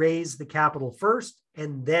always raise the capital first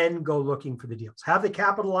and then go looking for the deals. Have the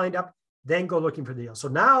capital lined up, then go looking for the deal. So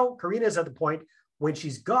now Karina is at the point when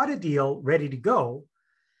she's got a deal ready to go,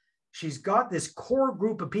 she's got this core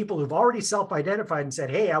group of people who've already self-identified and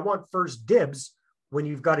said, hey, I want first dibs when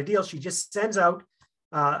you've got a deal. She just sends out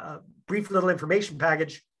a brief little information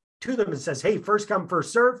package to them and says, hey, first come,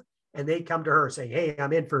 first serve. And they come to her saying, hey,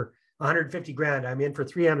 I'm in for 150 grand. I'm in for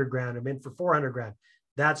 300 grand. I'm in for 400 grand,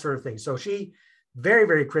 that sort of thing. So she very,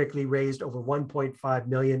 very quickly raised over 1.5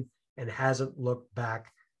 million and hasn't looked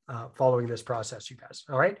back following this process, you guys.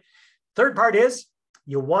 All right. Third part is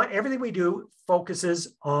you want everything we do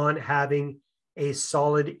focuses on having a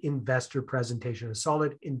solid investor presentation, a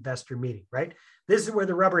solid investor meeting, right? This is where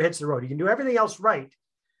the rubber hits the road. You can do everything else right,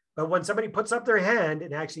 but when somebody puts up their hand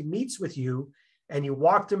and actually meets with you and you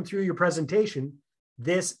walk them through your presentation,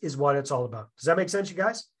 this is what it's all about. Does that make sense, you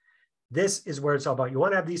guys? This is where it's all about. You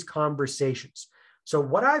want to have these conversations. So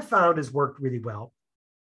what I found has worked really well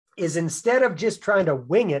is instead of just trying to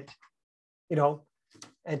wing it,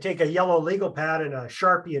 and take a yellow legal pad and a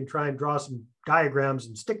Sharpie and try and draw some diagrams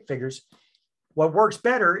and stick figures, what works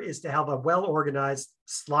better is to have a well-organized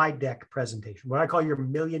slide deck presentation, what I call your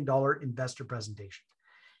 $1 million investor presentation.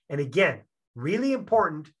 And again, really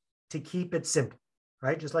important to keep it simple,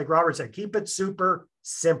 right? Just like Robert said, keep it super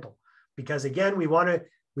simple, because again, we want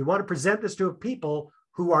to present this to people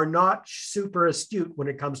who are not super astute when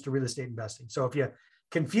it comes to real estate investing. So if you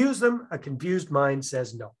confuse them, a confused mind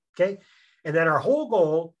says no, okay? And then our whole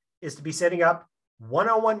goal is to be setting up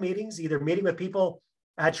one-on-one meetings, either meeting with people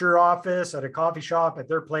at your office, at a coffee shop, at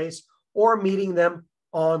their place, or meeting them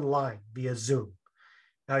online via Zoom.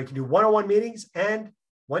 Now you can do one-on-one meetings, and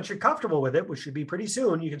once you're comfortable with it, which should be pretty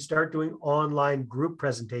soon, you can start doing online group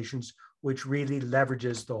presentations, which really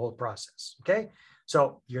leverages the whole process, okay?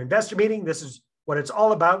 So your investor meeting, this is what it's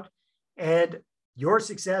all about. And your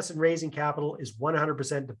success in raising capital is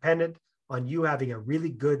 100% dependent on you having a really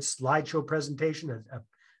good slideshow presentation,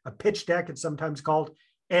 a pitch deck, it's sometimes called,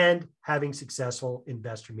 and having successful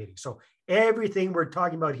investor meetings. So everything we're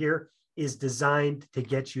talking about here is designed to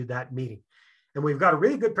get you that meeting. And we've got a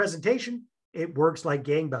really good presentation. It works like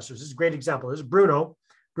gangbusters. This is a great example. This is Bruno.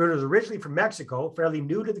 Bruno is originally from Mexico, fairly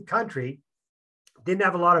new to the country, didn't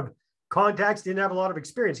have a lot of contacts, didn't have a lot of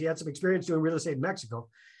experience. He had some experience doing real estate in Mexico.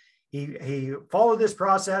 He followed this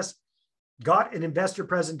process, got an investor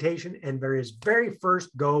presentation, and for his very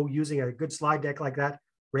first go using a good slide deck like that,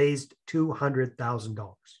 raised $200,000.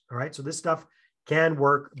 All right. So this stuff can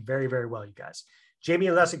work very, very well, you guys. Jamie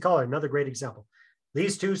and Leslie Collar, another great example.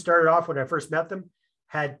 These two started off when I first met them,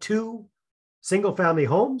 had 2 single-family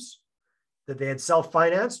homes that they had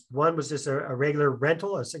self-financed. One was just a regular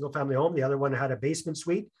rental, a single-family home. The other one had a basement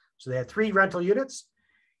suite. So they had 3 rental units.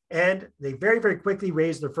 And they very, very quickly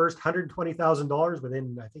raised their first $120,000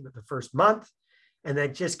 within, I think, the first month, and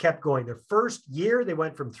then just kept going. Their first year, they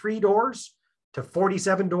went from 3 doors to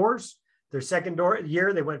 47 doors. Their second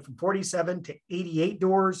year, they went from 47 to 88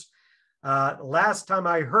 doors. Last time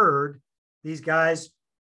I heard, these guys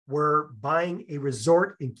were buying a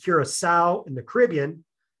resort in Curacao in the Caribbean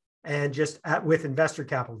and just with investor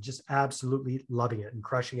capital, just absolutely loving it and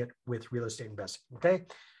crushing it with real estate investing. Okay.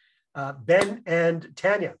 Ben and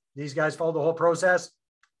Tanya, these guys followed the whole process,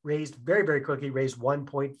 raised very, very quickly, raised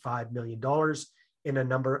 $1.5 million in a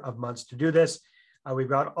number of months to do this. We've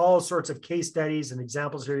got all sorts of case studies and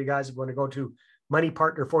examples here, you guys. If you want to go to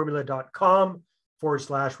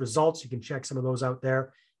moneypartnerformula.com/results, you can check some of those out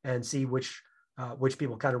there and see which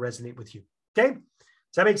people kind of resonate with you. Okay.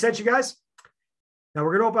 Does that make sense, you guys? Now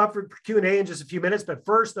we're going to open up for Q&A in just a few minutes, but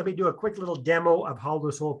first let me do a quick little demo of how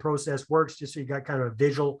this whole process works, just so you got kind of a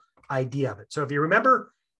visual idea of it. So if you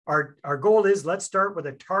remember, our goal is, let's start with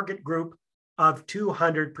a target group of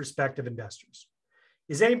 200 prospective investors.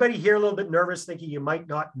 Is anybody here a little bit nervous thinking you might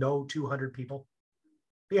not know 200 people?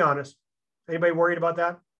 Be honest. Anybody worried about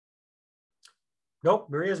that? Nope,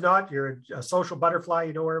 Maria's not. You're a social butterfly.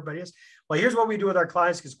 You know where everybody is. Well, here's what we do with our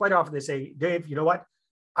clients, because quite often they say, Dave, you know what?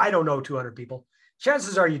 I don't know 200 people.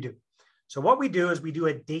 Chances are you do. So what we do is we do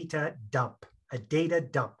a data dump,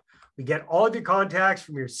 We get all of your contacts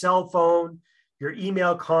from your cell phone, your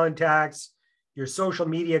email contacts, your social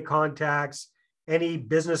media contacts, any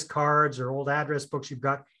business cards or old address books you've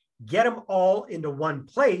got, get them all into one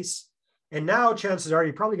place. And now chances are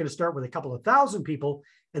you're probably going to start with a couple of thousand people.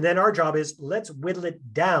 And then our job is, let's whittle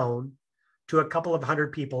it down to a couple of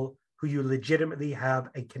hundred people who you legitimately have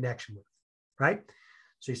a connection with, right?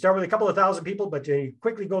 So you start with a couple of thousand people, but you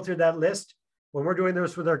quickly go through that list. When we're doing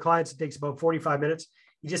this with our clients, it takes about 45 minutes.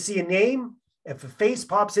 You just see a name. If a face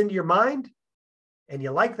pops into your mind and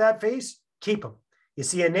you like that face, keep them. You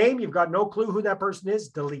see a name, you've got no clue who that person is,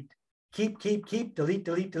 delete. Keep,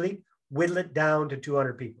 delete. Whittle it down to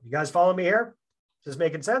 200 people. You guys follow me here? Is this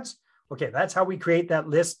making sense? Okay, that's how we create that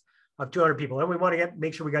list of 200 people. And we want to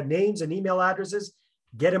make sure we got names and email addresses,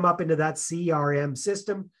 get them up into that CRM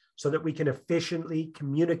system so that we can efficiently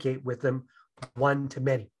communicate with them one to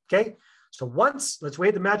many. Okay, so let's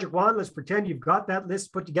wave the magic wand. Let's pretend you've got that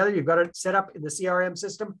list put together. You've got it set up in the CRM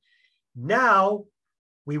system. Now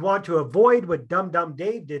we want to avoid what Dumb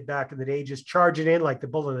Dave did back in the day, just charge it in like the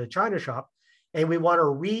bull in the china shop. And we want to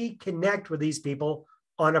reconnect with these people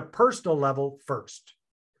on a personal level first.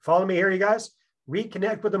 Follow me here, you guys?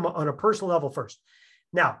 Reconnect with them on a personal level first.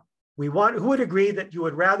 Now, who would agree that you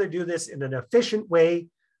would rather do this in an efficient way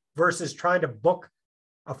versus trying to book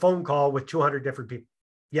a phone call with 200 different people?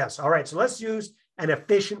 Yes. All right. So let's use an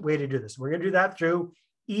efficient way to do this. We're going to do that through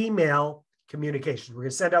email communications. We're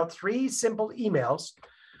going to send out 3 simple emails.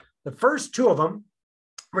 The first 2 of them,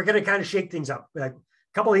 we're going to kind of shake things up. A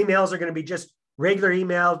couple of emails are going to be just regular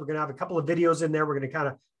emails. We're going to have a couple of videos in there. We're going to kind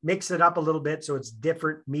of mix it up a little bit so it's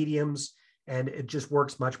different mediums and it just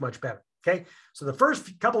works much, much better. Okay. So the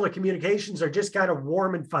first couple of communications are just kind of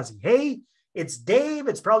warm and fuzzy. Hey, it's Dave.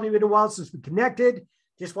 It's probably been a while since we connected.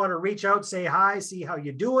 Just want to reach out, say hi, see how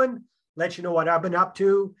you're doing, let you know what I've been up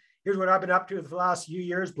to. Here's what I've been up to for the last few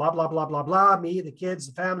years, blah, blah, blah, blah, blah. Me, the kids,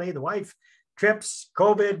 the family, the wife, trips,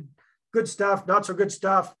 COVID, good stuff, not so good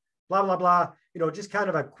stuff, blah, blah, blah. You know, just kind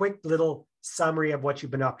of a quick little summary of what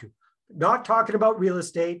you've been up to. Not talking about real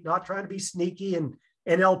estate, not trying to be sneaky and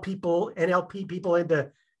NLP people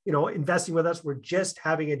into, you know, investing with us. We're just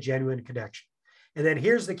having a genuine connection. And then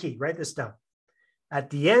here's the key, write this down. At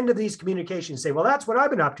the end of these communications, say, well, that's what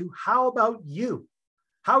I've been up to. How about you?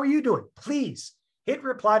 How are you doing? Please hit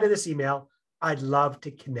reply to this email. I'd love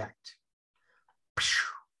to connect.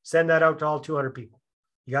 Send that out to all 200 people.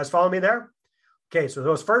 You guys follow me there? Okay, so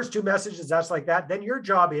those first 2 messages, that's like that. Then your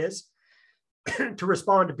job is to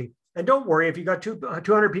respond to people. And don't worry, if you got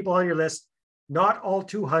 200 people on your list, not all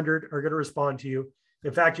 200 are going to respond to you.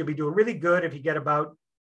 In fact, you'll be doing really good if you get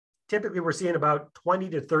typically we're seeing about 20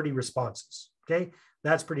 to 30 responses. Okay,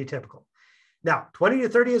 that's pretty typical. Now, 20 to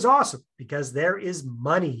 30 is awesome because there is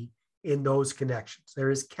money in those connections.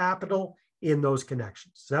 There is capital in those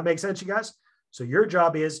connections. Does that make sense, you guys? So your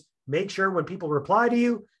job is make sure when people reply to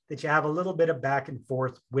you that you have a little bit of back and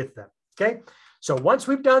forth with them. Okay, so once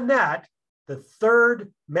we've done that, the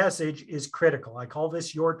third message is critical. I call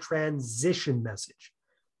this your transition message.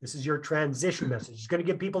 This is your transition message. It's going to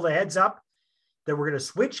give people the heads up that we're going to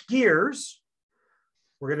switch gears.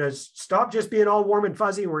 We're going to stop just being all warm and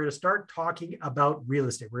fuzzy. And we're going to start talking about real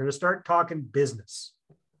estate. We're going to start talking business,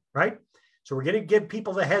 right? So we're going to give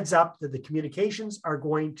people the heads up that the communications are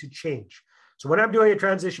going to change. So when I'm doing a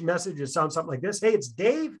transition message, it sounds something like this. Hey, it's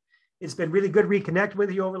Dave. It's been really good reconnecting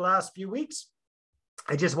with you over the last few weeks.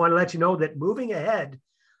 I just want to let you know that moving ahead,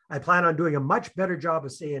 I plan on doing a much better job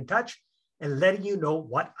of staying in touch and letting you know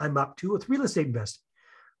what I'm up to with real estate investing.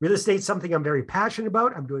 Real estate is something I'm very passionate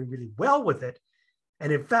about. I'm doing really well with it.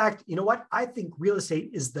 And in fact, you know what? I think real estate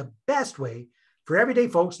is the best way for everyday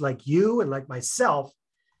folks like you and like myself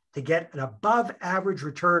to get an above average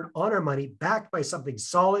return on our money backed by something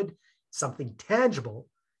solid, something tangible,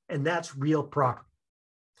 and that's real property.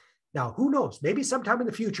 Now, who knows? Maybe sometime in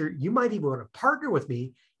the future, you might even want to partner with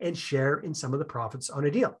me and share in some of the profits on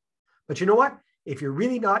a deal. But you know what? If you're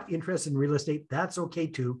really not interested in real estate, that's okay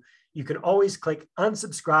too. You can always click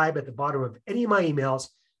unsubscribe at the bottom of any of my emails.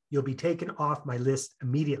 You'll be taken off my list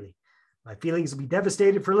immediately. My feelings will be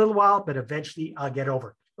devastated for a little while, but eventually I'll get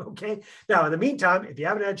over it. Okay. Now, in the meantime, if you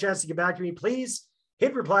haven't had a chance to get back to me, please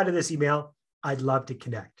hit reply to this email. I'd love to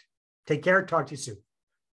connect. Take care. Talk to you soon.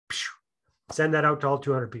 Send that out to all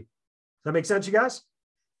 200 people. Does that make sense, you guys?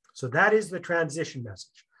 So that is the transition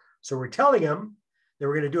message. So we're telling them that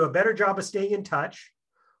we're going to do a better job of staying in touch.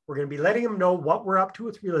 We're going to be letting them know what we're up to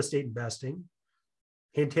with real estate investing.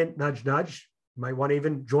 Hint, hint, nudge, nudge. You might want to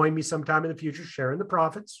even join me sometime in the future, sharing the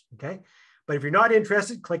profits. Okay. But if you're not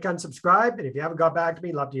interested, click unsubscribe. And if you haven't got back to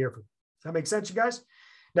me, love to hear from you. Does that make sense, you guys?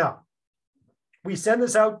 Now, we send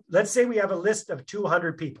this out. Let's say we have a list of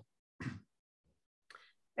 200 people.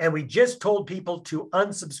 And we just told people to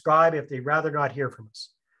unsubscribe if they'd rather not hear from us.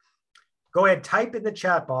 Go ahead, type in the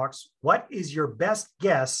chat box, what is your best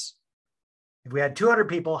guess? If we had 200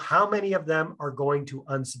 people, how many of them are going to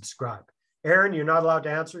unsubscribe? Aaron, you're not allowed to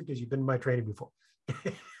answer because you've been in my training before.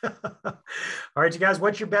 All right, you guys,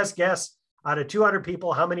 what's your best guess? Out of 200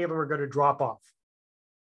 people, how many of them are going to drop off?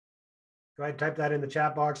 Go ahead, type that in the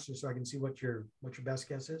chat box just so I can see what your best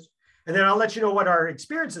guess is. And then I'll let you know what our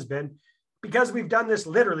experience has been, because we've done this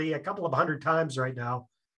literally a couple of 100 times right now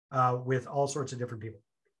with all sorts of different people.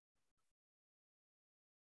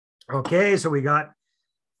 Okay, so we got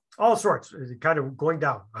all sorts, kind of going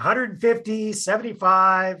down. 150,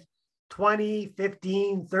 75, 20,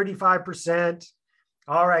 15, 35%.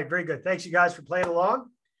 All right, very good. Thanks, you guys, for playing along.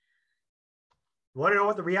 You want to know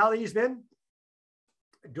what the reality has been?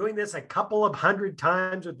 Doing this a couple of 100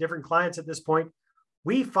 times with different clients at this point,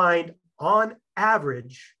 we find on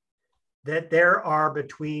average that there are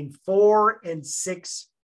between 4 and 6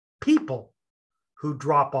 people who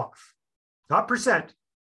drop off. Not percent,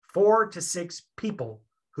 4 to 6 people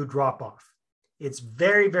who drop off. It's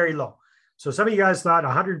very, very low. So some of you guys thought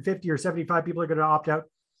 150 or 75 people are going to opt out.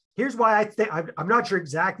 Here's why I think, I'm not sure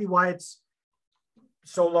exactly why it's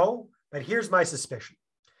so low, but here's my suspicion.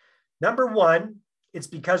 Number one, it's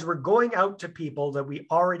because we're going out to people that we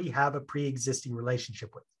already have a pre-existing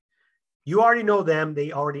relationship with. You already know them.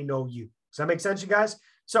 They already know you. Does that make sense, you guys?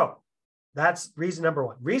 So that's reason number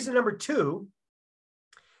one. Reason number two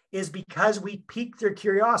is because we piqued their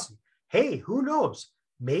curiosity. Hey, who knows?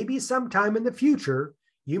 Maybe sometime in the future,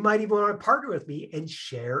 you might even want to partner with me and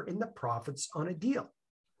share in the profits on a deal.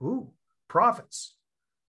 Ooh, profits.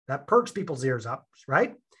 That perks people's ears up,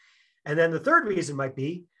 right? And then the third reason might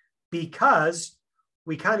be because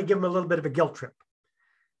we kind of give them a little bit of a guilt trip.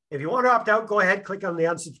 If you want to opt out, go ahead, click on the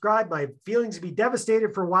unsubscribe. My feelings will be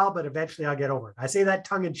devastated for a while, but eventually I'll get over it. I say that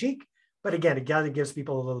tongue in cheek, but again, it gives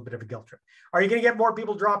people a little bit of a guilt trip. Are you going to get more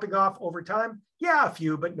people dropping off over time? Yeah, a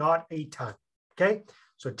few, but not a ton. Okay.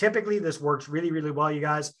 So typically this works really, really well, you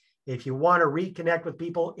guys. If you want to reconnect with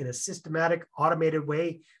people in a systematic, automated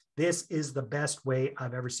way, this is the best way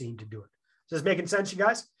I've ever seen to do it. Is this making sense, you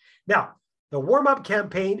guys? Now, the warm-up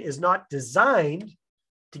campaign is not designed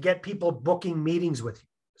to get people booking meetings with you.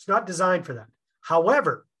 It's not designed for that.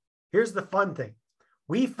 However, here's the fun thing.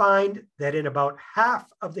 We find that in about half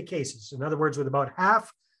of the cases, in other words, with about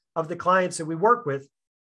half of the clients that we work with,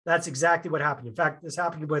 that's exactly what happened. In fact, this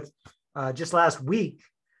happened with just last week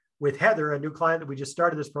with Heather, a new client that we just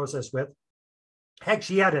started this process with. Heck,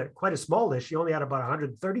 she had quite a small list. She only had about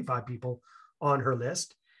 135 people on her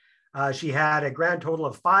list. She had a grand total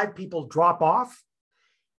of 5 people drop off,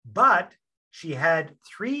 but she had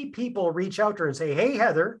 3 people reach out to her and say, hey,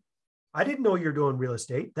 Heather, I didn't know you're doing real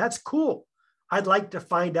estate. That's cool. I'd like to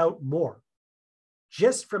find out more.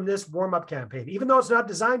 Just from this warm-up campaign, even though it's not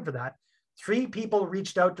designed for that, 3 people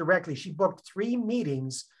reached out directly. She booked 3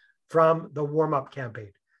 meetings from the warm-up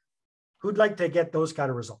campaign. Who'd like to get those kind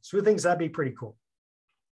of results? Who thinks that'd be pretty cool?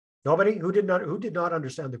 Nobody? Who did not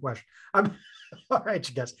understand the question? All right,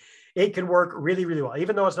 you guys. It can work really, really well,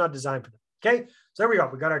 even though it's not designed for them. Okay, so there we go.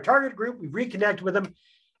 We got our target group. We reconnect with them.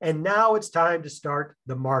 And now it's time to start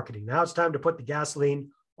the marketing. Now it's time to put the gasoline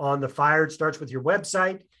on the fire. It starts with your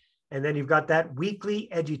website. And then you've got that weekly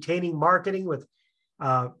edutaining marketing with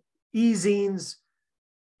e-zines,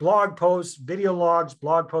 blog posts, video logs,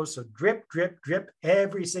 blog posts. So drip, drip, drip.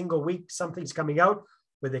 Every single week, something's coming out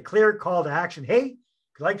with a clear call to action. Hey,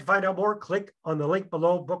 if you'd like to find out more, click on the link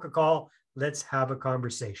below, book a call. Let's have a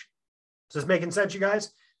conversation. Is this making sense, you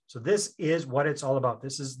guys? So this is what it's all about.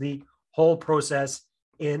 This is the whole process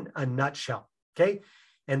in a nutshell. Okay.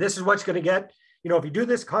 And this is what's going to get, if you do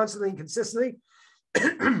this constantly and consistently,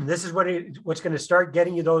 this is what's going to start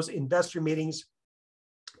getting you those investor meetings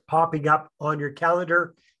popping up on your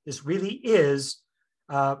calendar. This really is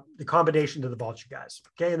the combination to the vault, you guys.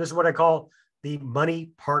 Okay. And this is what I call the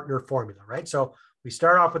money partner formula, right? So we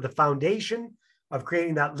start off with the foundation of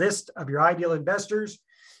creating that list of your ideal investors,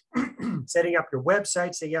 setting up your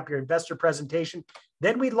website, setting up your investor presentation.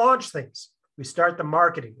 Then we launch things. We start the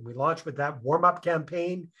marketing. We launch with that warm-up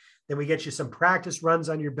campaign. Then we get you some practice runs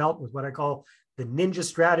on your belt with what I call the ninja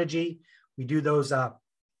strategy. We do those,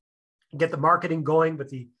 get the marketing going with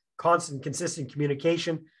the constant, consistent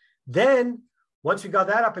communication. Then once we got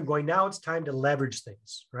that up and going, now it's time to leverage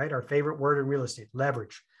things, right? Our favorite word in real estate,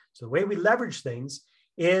 leverage. So the way we leverage things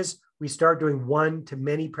is we start doing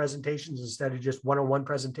one-to-many presentations instead of just one-on-one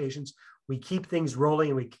presentations. We keep things rolling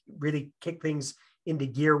and we really kick things into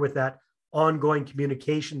gear with that ongoing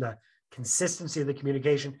communication, the consistency of the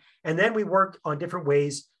communication. And then we work on different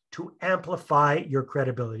ways to amplify your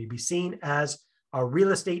credibility, be seen as a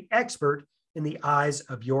real estate expert in the eyes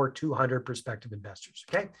of your 200 prospective investors,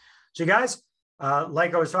 okay? So you guys,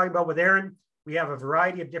 like I was talking about with Aaron, we have a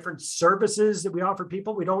variety of different services that we offer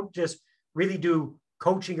people. We don't just really do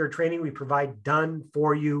coaching or training. We provide done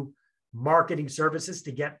for you marketing services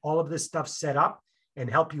to get all of this stuff set up and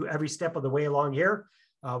help you every step of the way along here.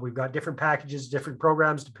 We've got different packages, different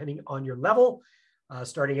programs, depending on your level,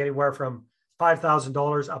 starting anywhere from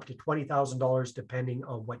 $5,000 up to $20,000, depending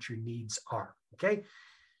on what your needs are, okay?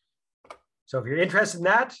 So if you're interested in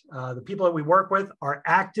that, the people that we work with are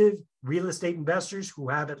active real estate investors who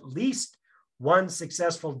have at least one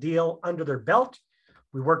successful deal under their belt.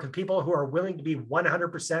 We work with people who are willing to be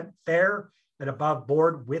 100% fair and above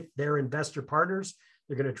board with their investor partners.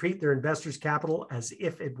 They're going to treat their investors' capital as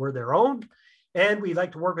if it were their own. And we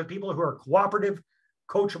like to work with people who are cooperative,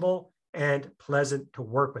 coachable, and pleasant to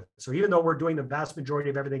work with. So even though we're doing the vast majority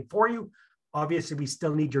of everything for you, obviously we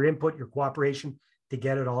still need your input, your cooperation to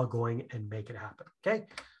get it all going and make it happen, okay?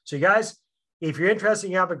 So you guys, if you're interested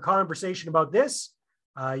in having a conversation about this,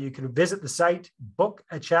 you can visit the site,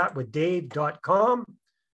 bookachatwithdave.com.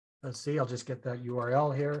 Let's see, I'll just get that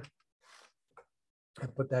URL here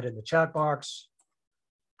and put that in the chat box.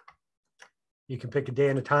 You can pick a day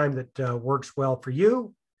and a time that works well for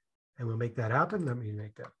you, and we'll make that happen. Let me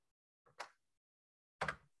make that.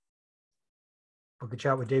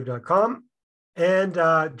 bookachatwithdave.com. And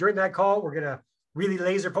during that call, we're going to really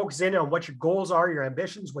laser focus in on what your goals are, your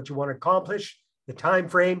ambitions, what you want to accomplish, the time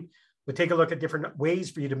frame. We'll take a look at different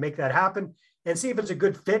ways for you to make that happen and see if it's a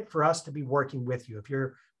good fit for us to be working with you. If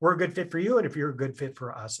we're a good fit for you, and if you're a good fit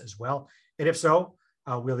for us as well. And if so,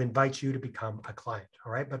 we'll invite you to become a client.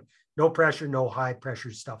 All right. But no pressure, no high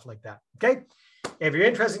pressure stuff like that. Okay. If you're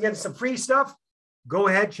interested in getting some free stuff, go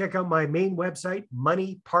ahead, check out my main website,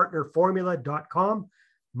 moneypartnerformula.com,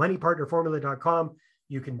 moneypartnerformula.com.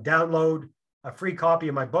 You can download a free copy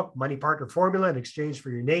of my book, Money Partner Formula, in exchange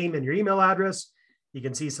for your name and your email address. You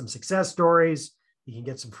can see some success stories. You can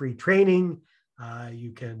get some free training.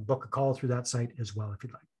 You can book a call through that site as well if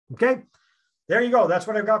you'd like. Okay, there you go. That's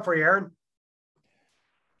what I've got for you, Aaron.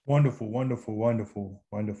 Wonderful, wonderful, wonderful,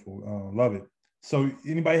 wonderful. Love it. So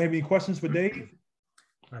anybody have any questions for Dave?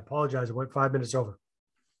 I apologize. I went 5 minutes over.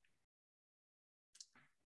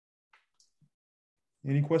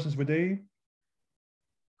 Any questions for Dave?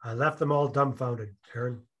 I left them all dumbfounded,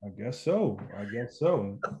 Aaron. I guess so. I guess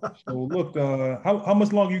so. So look, how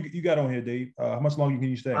much longer you got on here, Dave? How much longer can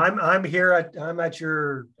you stay? I'm here. I'm at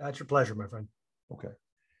your pleasure, my friend. Okay.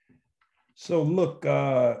 So look,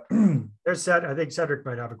 there's I think Cedric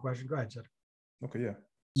might have a question. Go ahead, Cedric. Okay, yeah.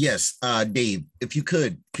 Yes, Dave, if you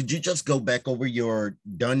could you just go back over your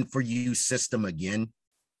done for you system again?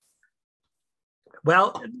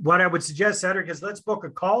 Well, what I would suggest, Cedric, is let's book a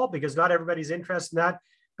call because not everybody's interested in that.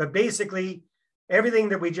 But basically, everything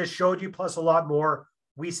that we just showed you, plus a lot more,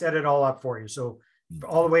 we set it all up for you. So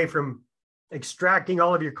all the way from extracting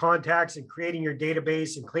all of your contacts and creating your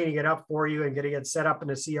database and cleaning it up for you and getting it set up in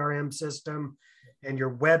a CRM system and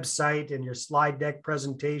your website and your slide deck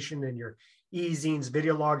presentation and your e-zines,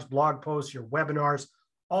 video logs, blog posts, your webinars,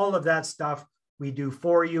 all of that stuff we do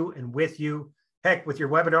for you and with you. Heck, with your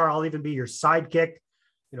webinar, I'll even be your sidekick.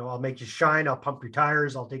 I'll make you shine. I'll pump your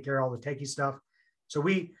tires. I'll take care of all the techie stuff. So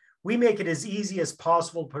we make it as easy as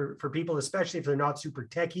possible for people, especially if they're not super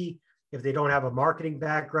techie, if they don't have a marketing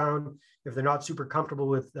background, if they're not super comfortable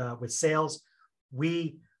with sales.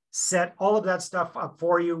 We set all of that stuff up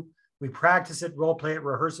for you. We practice it, role play it,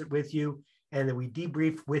 rehearse it with you, and then we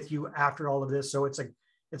debrief with you after all of this. So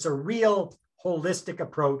it's a real holistic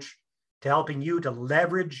approach to helping you to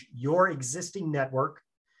leverage your existing network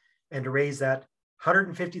and to raise that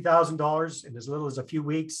 $150,000 in as little as a few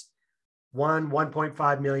weeks.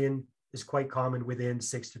 1.5 million is quite common within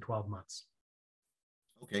 6 to 12 months.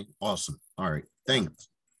 Okay, awesome. All right, thanks.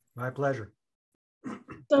 My pleasure.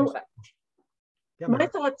 So Yeah, my Mary.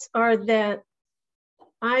 thoughts are that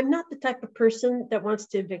I'm not the type of person that wants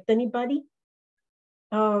to evict anybody.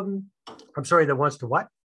 I'm sorry, that wants to what?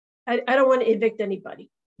 I don't want to evict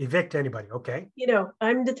anybody. Evict anybody. Okay. You know,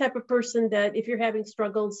 I'm the type of person that if you're having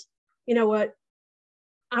struggles, you know what,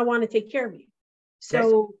 I want to take care of you.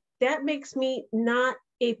 So that makes me not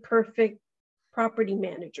a perfect property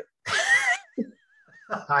manager.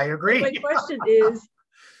 I agree. My question is,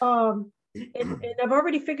 and I've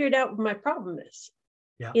already figured out what my problem is.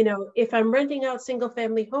 Yeah. You know, if I'm renting out single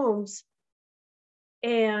family homes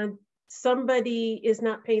and somebody is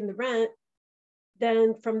not paying the rent,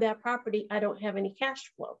 then from that property, I don't have any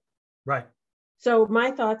cash flow. Right. So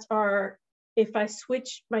my thoughts are, if I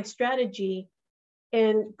switch my strategy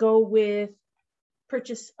and go with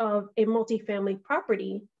purchase of a multifamily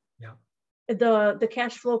property, Yeah. the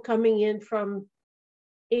cash flow coming in from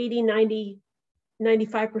 80, 90,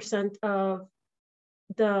 95% of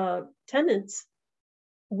the tenants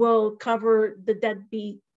will cover the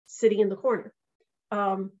deadbeat sitting in the corner.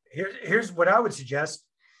 Here's what I would suggest.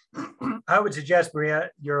 I would suggest,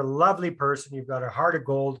 Maria, you're a lovely person. You've got a heart of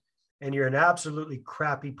gold, and you're an absolutely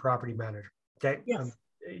crappy property manager. Okay. Yes.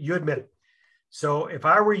 You admit it. So if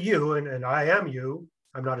I were you, and I am you,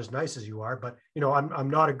 I'm not as nice as you are, but you know, I'm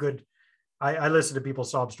not a good, I listen to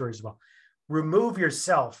people's sob stories as well. Remove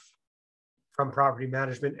yourself from property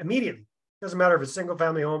management immediately. Doesn't matter if it's single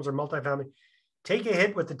family homes or multifamily. Take a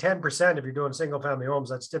hit with the 10% if you're doing single family homes.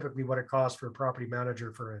 That's typically what it costs for a property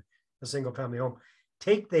manager for a single family home.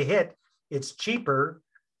 Take the hit. It's cheaper.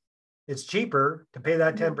 It's cheaper to pay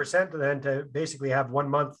that 10% than to basically have 1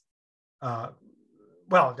 month, to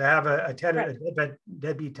have a tenant, a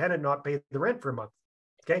deadbeat tenant not pay the rent for a month.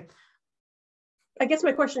 Okay. I guess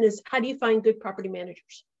my question is, how do you find good property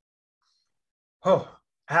managers? Oh,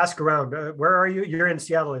 ask around. Where are you? You're in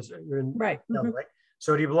Seattle. You're in Right. Seattle, right?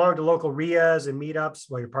 So do you belong to local REIAs and meetups?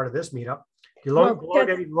 Well, you're part of this meetup. Do you belong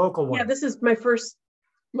to any local one? Yeah, this is my first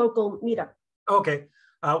local meetup. Okay.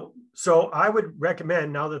 So I would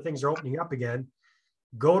recommend, now that things are opening up again,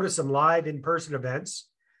 go to some live in-person events,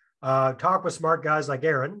 talk with smart guys like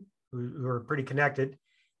Aaron, who are pretty connected,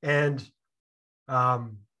 and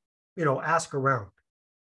ask around.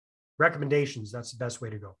 Recommendations, that's the best way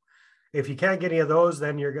to go. If you can't get any of those,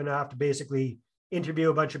 then you're going to have to basically interview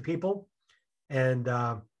a bunch of people and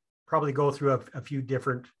probably go through a few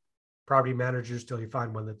different property managers till you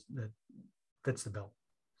find one that fits the bill.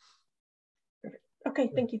 Okay,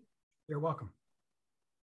 thank you. You're welcome.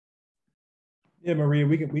 Yeah, Maria,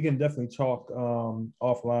 we can definitely talk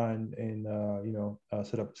offline and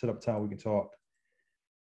set up time we can talk.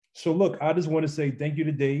 So look, I just want to say thank you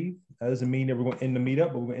to Dave. That doesn't mean that we're going to end the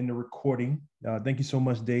meetup, but we're going to end the recording. Thank you so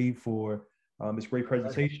much, Dave, for this great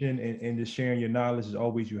presentation and just sharing your knowledge as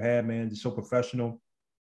always you have, man. Just so professional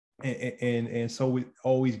and so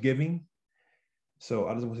always giving. So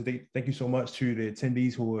I just want to say thank you so much to the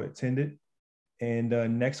attendees who attended. And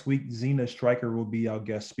next week, Zena Stryker will be our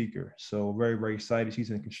guest speaker. So very, very excited. She's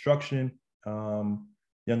in construction.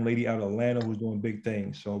 Young lady out of Atlanta who's doing big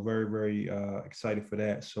things. So very, very excited for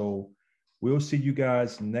that. So we'll see you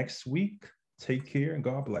guys next week. Take care and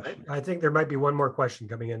God bless you. I think there might be one more question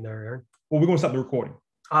coming in there, Aaron. Well, we're going to stop the recording.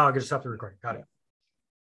 Oh, I'm going to stop the recording. Got it.